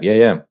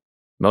 Yeah.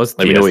 Most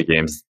DS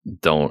games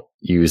don't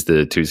use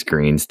the two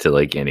screens to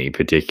like any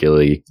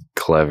particularly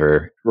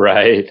clever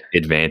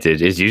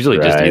advantage. It's usually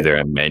just either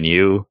a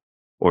menu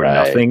or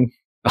nothing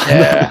on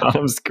the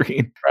bottom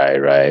screen.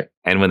 Right.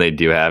 And when they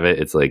do have it,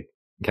 it's like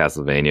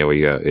Castlevania, where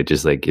you go, it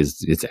just like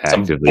it's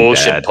actively some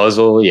bullshit bad.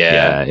 Puzzle.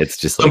 Yeah, it's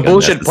just some like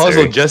bullshit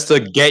puzzle just to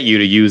get you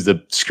to use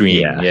the screen.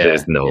 Yeah,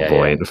 there's no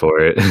point for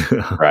it.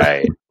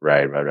 Right.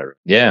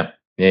 Yeah.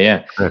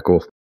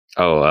 Cool.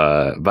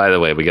 Oh, by the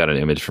way, we got an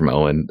image from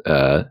Owen.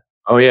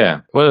 Oh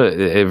yeah, well,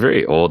 a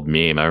very old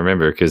meme. I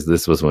remember because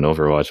this was when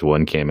Overwatch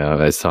 1 came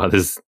out. I saw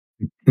this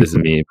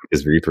meme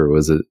because Reaper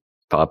was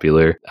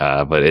popular,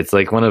 but it's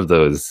like one of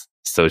those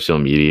social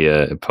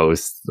media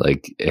posts,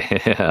 like,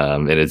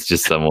 and it's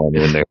just someone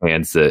in their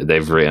hands that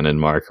they've written in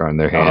marker on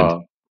their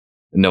hand.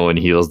 no one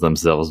heals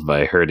themselves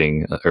by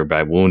hurting or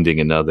by wounding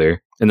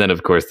another. And then,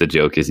 of course, the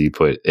joke is he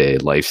put a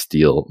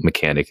lifesteal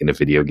mechanic in a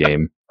video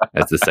game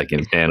as the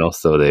second panel.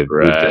 So we've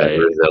got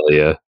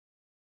Roselia,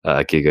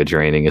 Giga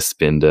draining a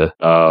Spinda.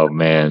 Oh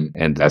man,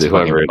 and that's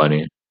fucking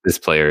funny. This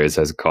player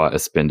has caught a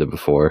Spinda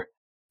before,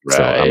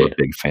 so I'm a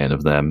big fan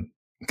of them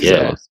because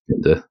I love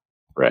Spinda.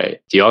 Right.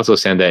 He also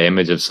sent that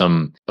image of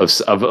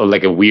of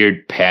like a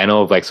weird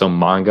panel of like some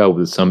manga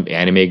with some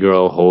anime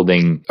girl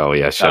holding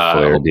Chef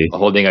Boyardee,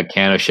 holding a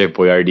can of Chef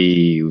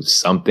Boyardee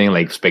something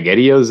like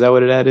SpaghettiOs. Is that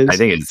what that is? I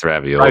think it's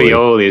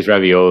ravioli. It's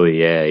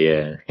ravioli.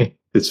 Yeah.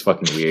 It's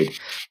fucking weird.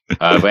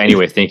 But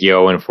anyway, thank you,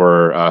 Owen,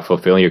 for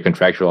fulfilling your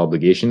contractual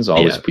obligations.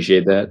 Always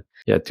appreciate that.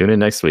 Yeah, tune in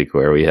next week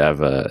where we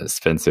have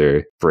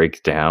Spencer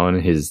break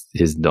down his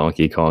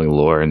Donkey Kong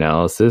lore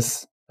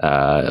analysis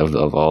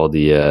of all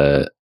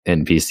the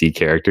NPC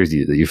characters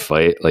that you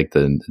fight, like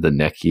the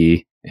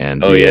Neki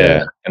and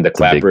and the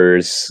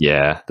clappers.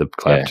 The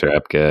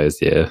claptrap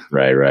guys. Yeah,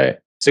 right.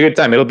 It's a good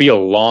time. It'll be a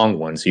long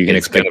one, so you can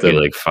expect to be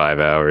like 5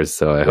 hours.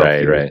 So I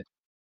hope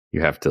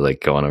you have to like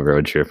go on a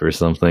road trip or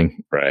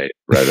something. Right.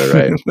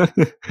 Matthew,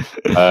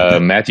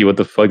 what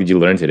the fuck did you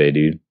learn today,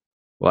 dude?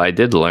 Well, I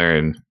did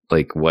learn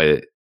like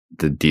what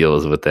the deal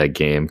is with that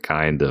game,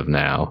 kind of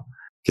now,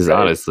 because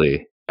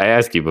honestly, I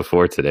asked you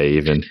before today,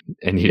 even,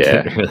 and you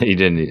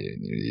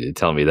didn't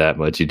tell me that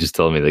much. You just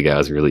told me the guy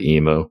was really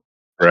emo.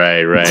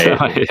 Right.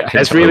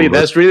 That's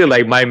really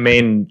like my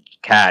main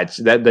catch.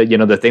 That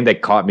the thing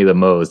that caught me the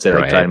most that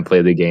I try and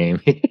play the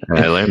game.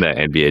 I learned that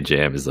NBA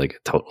Jam is like a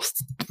total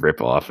rip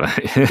off.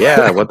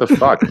 What the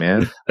fuck,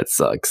 man? That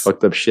sucks.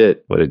 Fucked up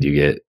shit. What did you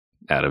get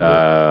out of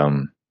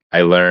it?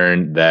 I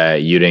learned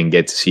that you didn't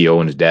get to see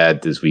Owen's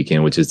dad this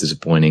weekend, which is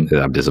disappointing.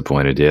 I'm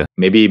disappointed. Yeah.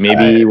 Maybe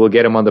we'll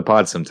get him on the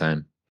pod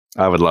sometime.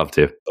 I would love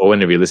to.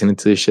 Owen, if you're listening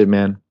to this shit,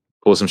 man,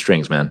 pull some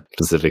strings, man.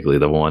 Specifically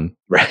the one.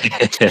 Right.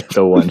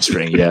 The one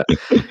string. Yeah.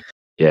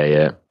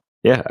 Yeah.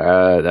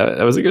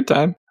 That was a good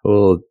time.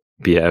 We'll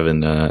be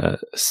having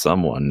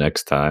someone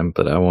next time,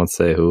 but I won't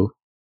say who.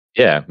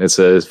 Yeah. It's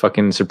a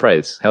fucking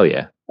surprise. Hell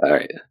yeah. All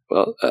right.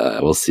 Well,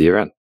 we'll see you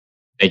around.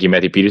 Thank you,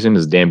 Matthew Peterson. It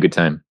was a damn good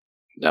time.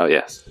 Oh,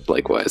 yes.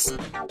 Likewise.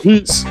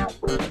 Peace.